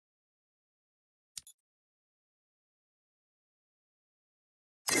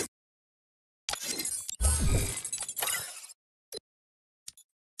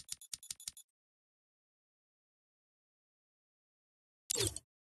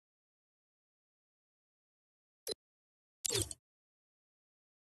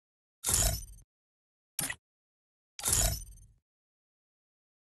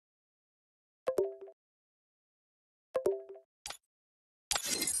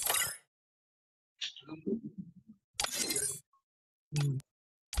हेर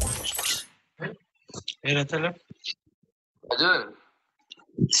त ल हजुर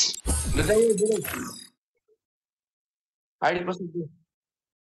बताइए जरा आईडी पसंद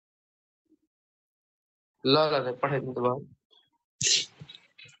ल ल ल पठाइदिनु त भयो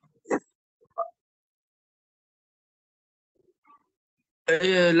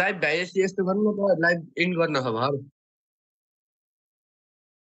ए लाइभ भाइ यस्तो गर्नु न त लाइभ एन्ड गर्न हो भयो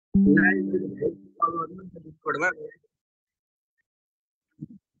लाइभ डिस्कर्डमा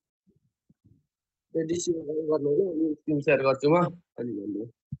त्यो डिसी गर्नु होला अनि स्क्रिन शेयर गर्छु म अनि भन्नु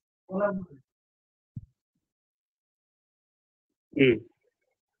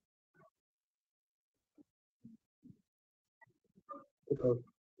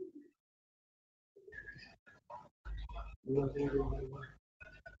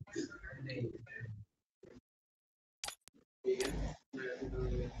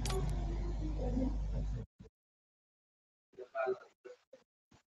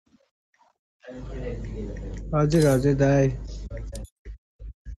हजुर हजुर दाइ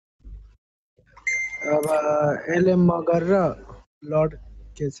अब एलएम मगर र लर्ड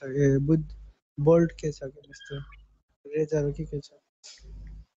के छ ए बोल्ट के छ के जस्तो रेजर के छ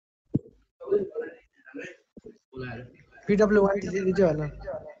PW 133 चाहिँ होला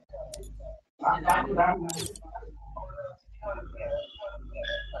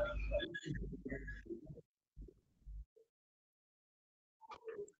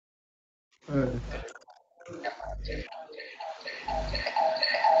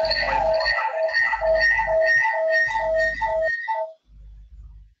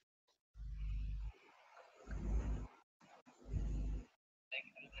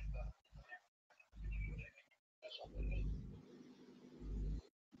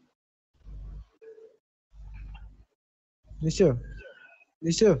निशो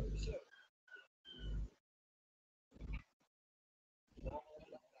निशो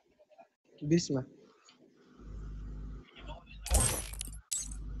 20 मा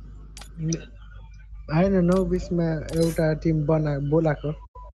हैन 9-20 मा एउटा टिम बोलाको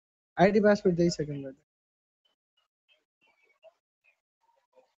आइडी पासवर्ड दिइसक्नु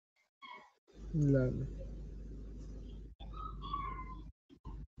ल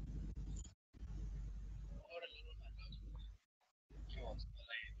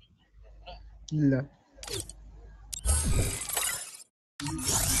ल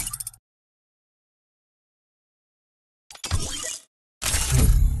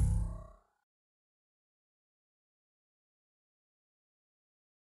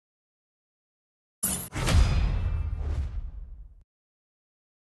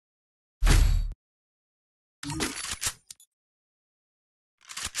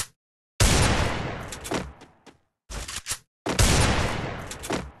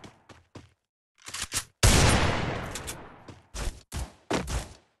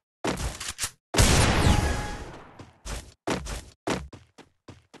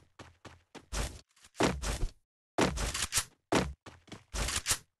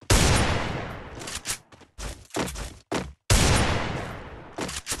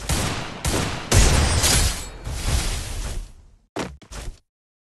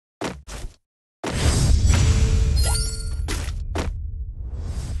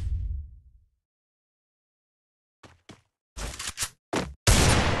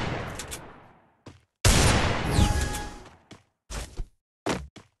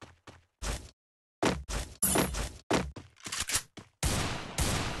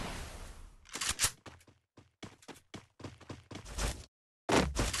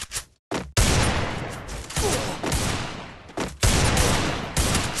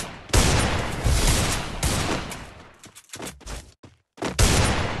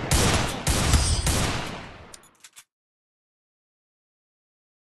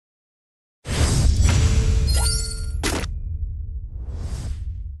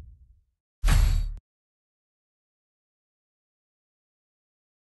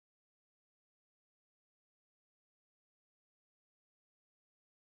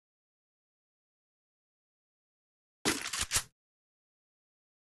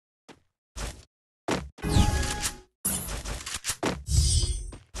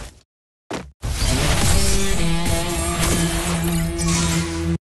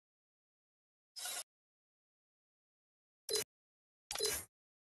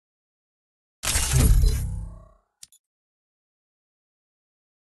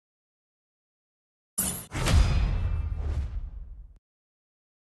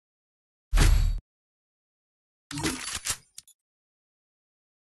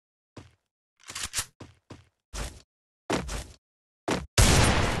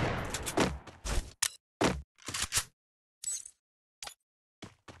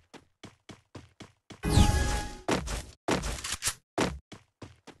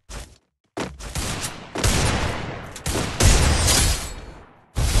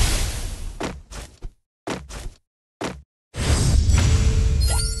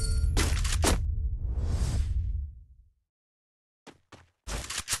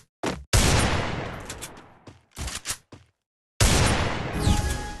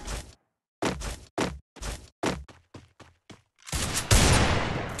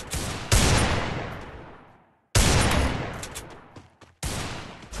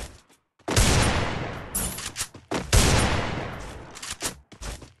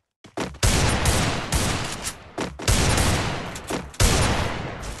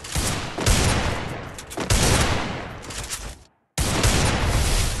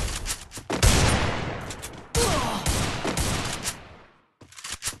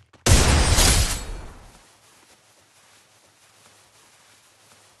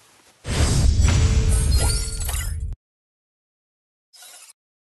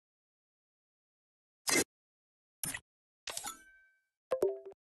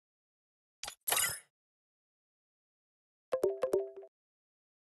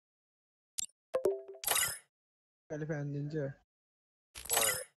कहिले फ्यान दिन्छ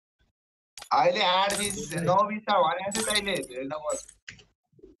अहिले 8 20 9 20 ता भने चाहिँ तैले हेर्न पर्छ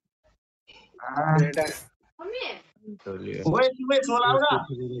ओए तिमी छोलाउ न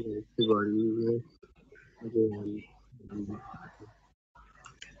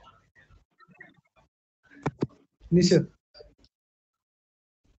निसो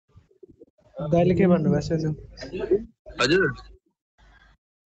दाइले के भन्नुभएको छ नि हजुर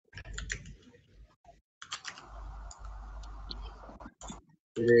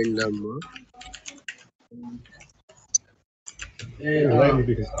रेन्डम हो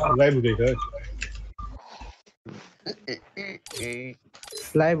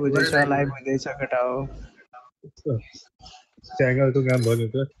लाइभ हुँदैछ केटा हो च्याङ्गलको काम भन्यो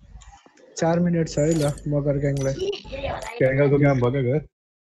त 4 मिनेट छ है ल मगर ग्याङलाई च्याङ्गलको काम भन्यो त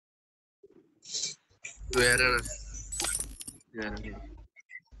हेर न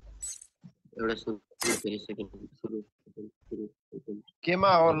एउटा सुरु फेरि सेकेन्ड सुरु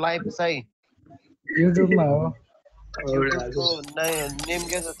केमा हो लाइभ चाहिँ युट्युबमा हो युट्युबको नेम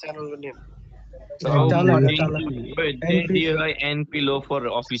के छ च्यानलको नेम एनपी लोफर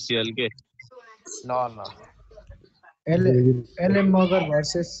अफिसियल के ल एलएम मगर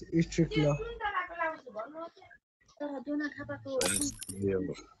भर्सेस स्ट्रिक्ट ल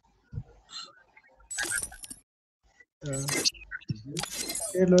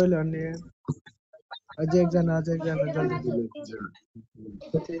ए लोइल अन्य अझै एकजना जल्दी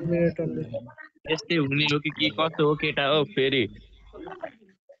 3 मिनेट अन्य यस्तै हुने हो कि कस्तो हो केटा हो फेरि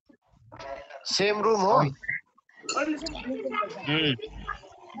सेम रुम हो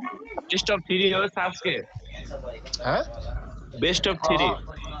बेस्ट अफ 3 हो सास के बेस्ट अफ 3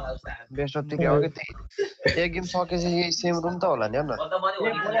 हो कि एक गेम सकेपछि यही सेम रुम त होला नि हैन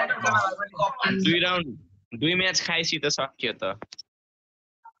 2 राउन्ड 2 म्याच खाएपछि त सक्यो त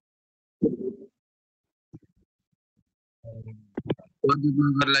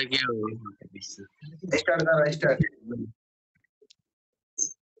मगरलाई के हो स्टार्ट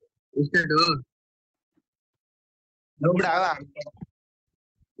हो लौडा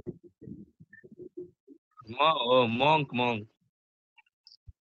हो मङ्क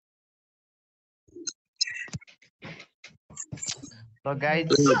ल गाइज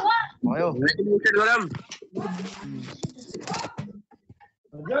भयो गरम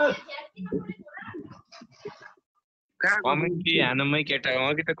कमेन्ट्री हानुमै केटा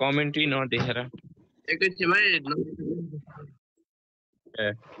अघि त कमेन्ट्री नदेखेर एकैछिनमै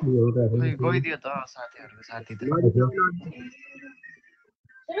गइदियो त साथीहरुको साथी त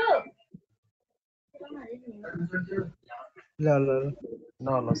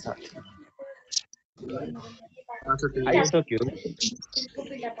ल साथी आइसक्यो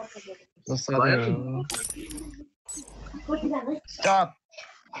स्टप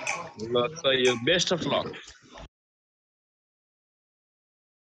ल त यो बेस्ट अफ लक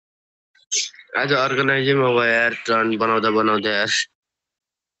आज अर्गनाइजै म भयो यार टर्न बनाउँदा यार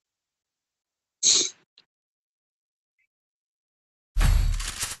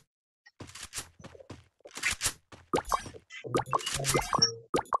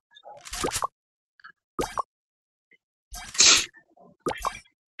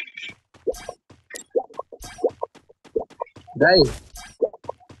दाइ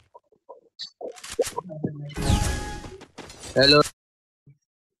हेलो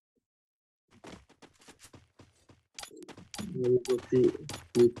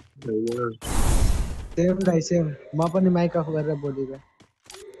सेम दाइ सेम म पनि माइक अफ गरेर बोलेको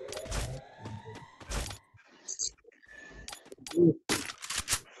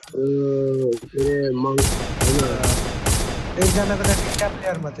एकजनाको त तिनवटा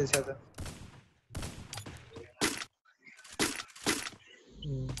प्लेयर मात्रै छ त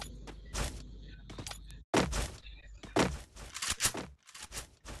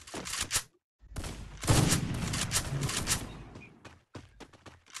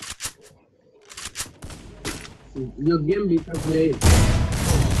यो गेम भित्र प्ले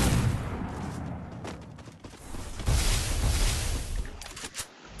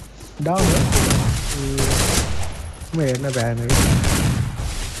डाउन हो म हेर्न भएन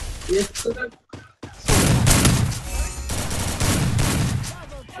यस्तो त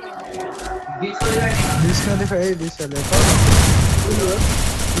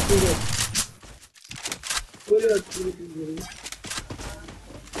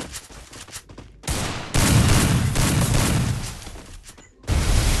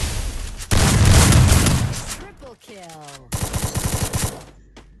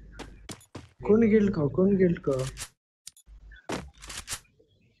कुन गिल्ड को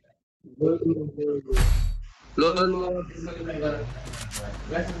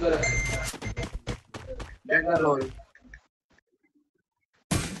एकल हो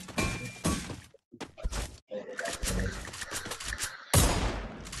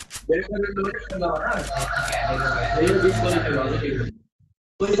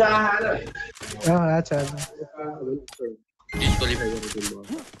अच्छा डिस्क्वालिफाई गरेको टिम हो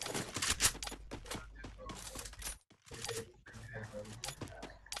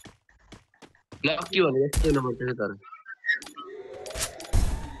लकी भने यस्तो नम्बर थियो तर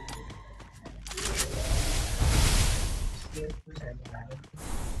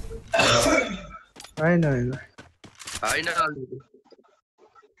हैन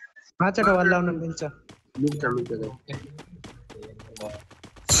पाँचवटा बल लाउन मिल्छ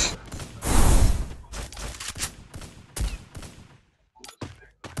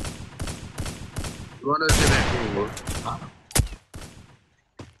मनोजले ब्याटिङ हो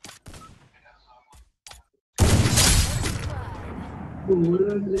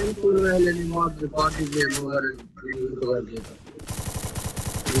पूर्वले म पार्टीले म गरेर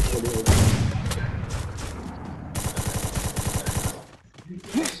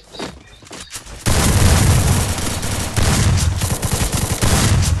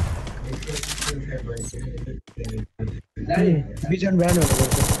बिजन ब्यान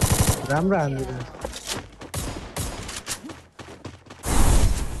हुनुपर्छ राम्रो हान्दिन्छ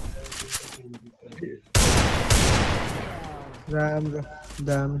राम्रो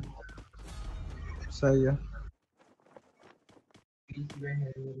दामी सही हो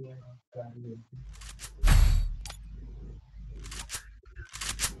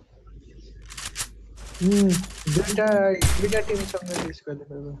दुईटा टिमसँग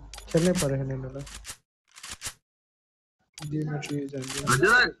डिस्क्वालिफाई खेल्नै परेन यिनीहरूलाई Dimitri is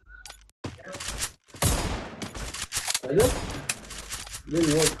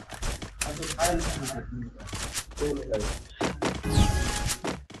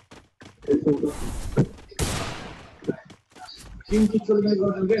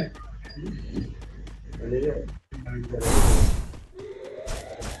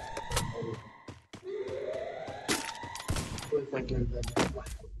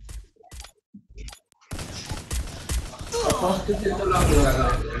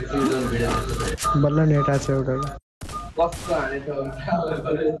बल्ल नेट आछ एउटा कस्तो हाने त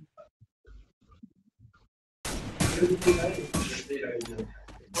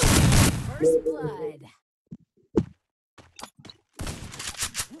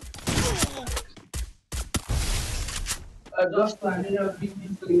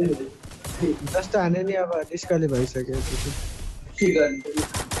जस्तो हाने नि अब डिस्क्वालिफाई भइसक्यो के गर्ने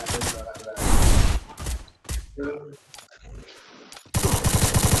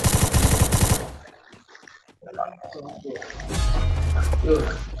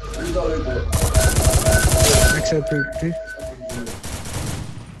Except 50.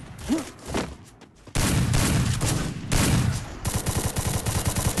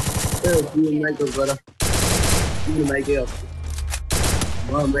 You might go better. You might get up.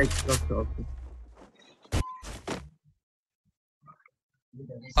 Well, make up. Up.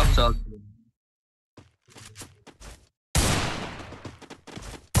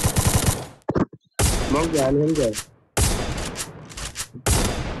 Mong जान है क्या?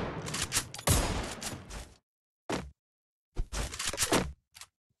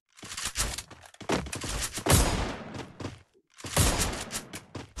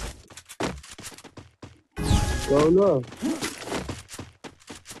 कौन हो?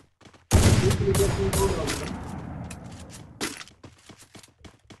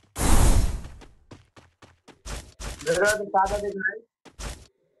 मेरा तो सादा देखना है।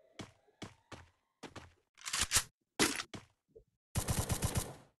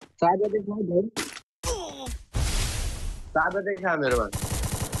 सादा देखा है सादा देखा मेरे पास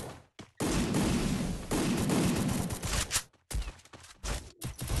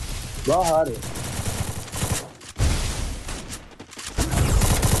बाहर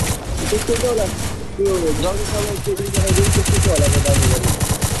किसको बोला तो जल्दी चलो चोरी करा दे किसको वाला बता दो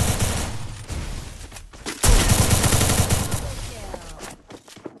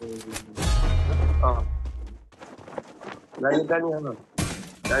हां लाइन नहीं है ना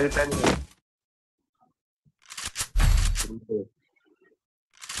Dari tadi.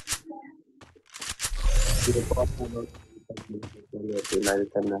 Tidak apa-apa. Dari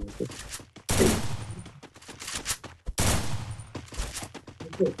tadi.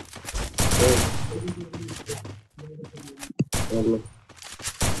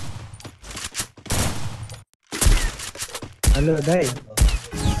 Hello दाइ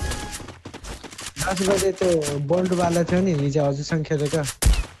 10 बजे त्यो बोल्ट वाला थियो नि हिजो हजुरसँग खेलेको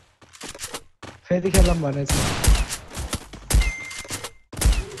फेरि खेलौँ भनेछ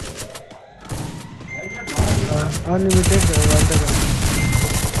अनलिमिटेड वान टाइम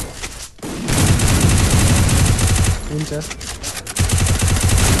हुन्छ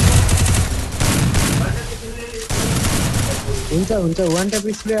हुन्छ हुन्छ वान टाइप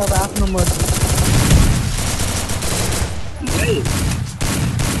स्प्रे अब आफ्नो मर्जी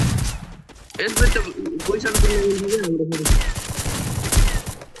यसमा त पैसा तिर्ने हाम्रो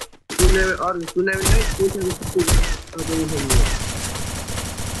फेरि अरू टुर्नामेन्टमै पैसा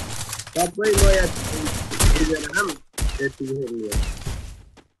सबै नयाँ बुझेर हाम त्यति खेल्ने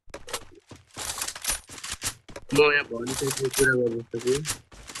म यहाँ भनिसकेको कुरा गर्नु सक्छु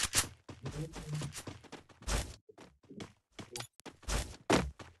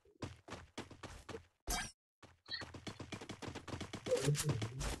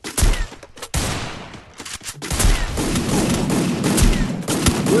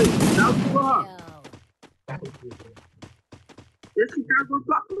यसको टाको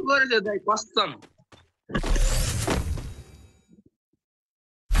टक्क गरेछ दाइ कसम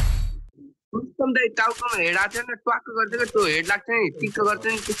कसम दाइ टाउकोमा हेड आएको थियो नि टक्क गरिदिएको त्यो हेड लाग्छ नि टिक्क गर्छ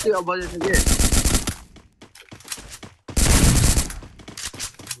नि त्यस्तै अब बजेछ के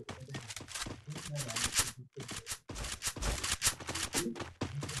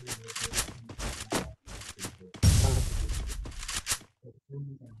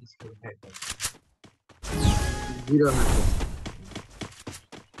Zero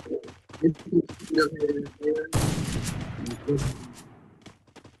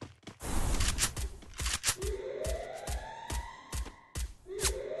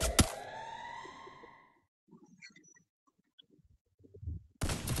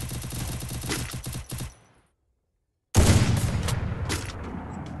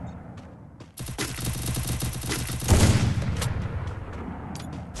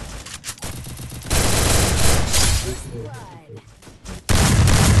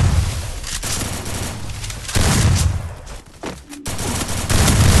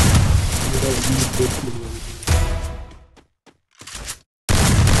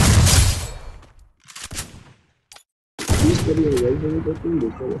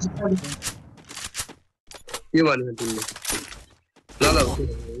के भन्नु तिमीले ल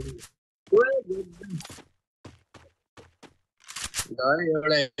ल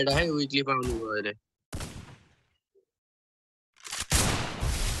एउटा हेड है विकली पाउनु भयो अरे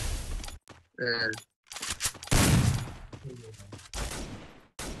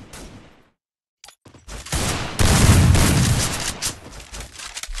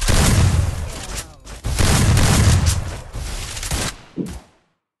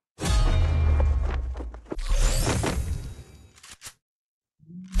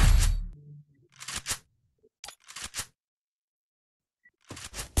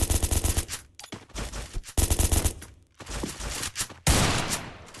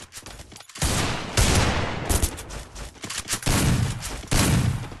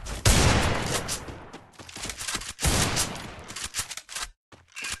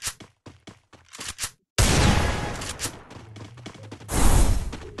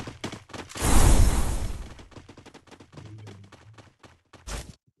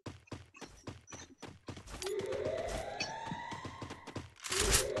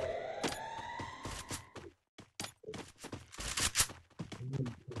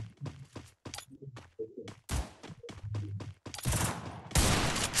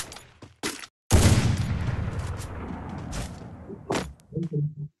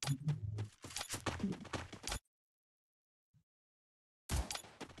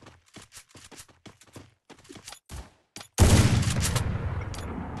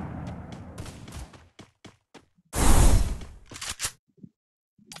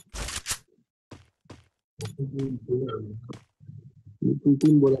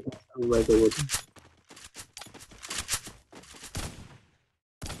तीन बोला था भाई को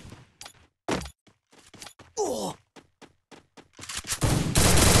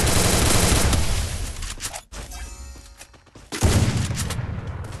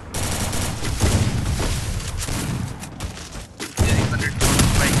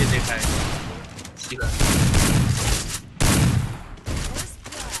देखा है सीधा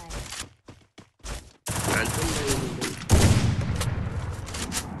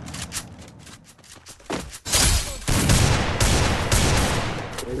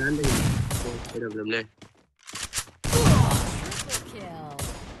problem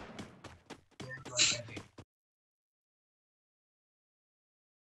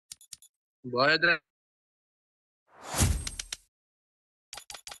भयो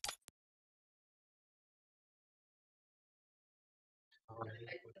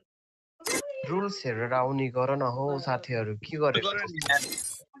रुल्स हेरेर आउने गर न हो साथीहरु के गरेको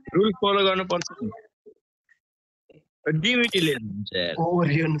रुल फलो गर्नु पर्छ डिमिटी लिनुहुन्छ यार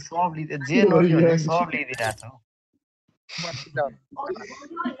ओरियन सब लिँदै जे नलियो भने सब लिइदिरहेको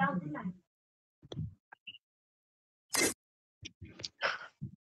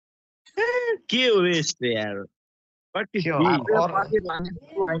के हो यस्तो यार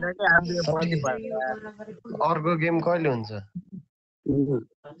अर्को गेम कहिले हुन्छ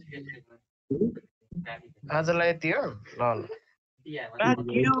आजलाई यति हो ल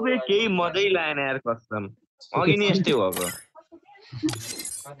केही मजै लागेन यार कसम अघि नै यस्तै भएको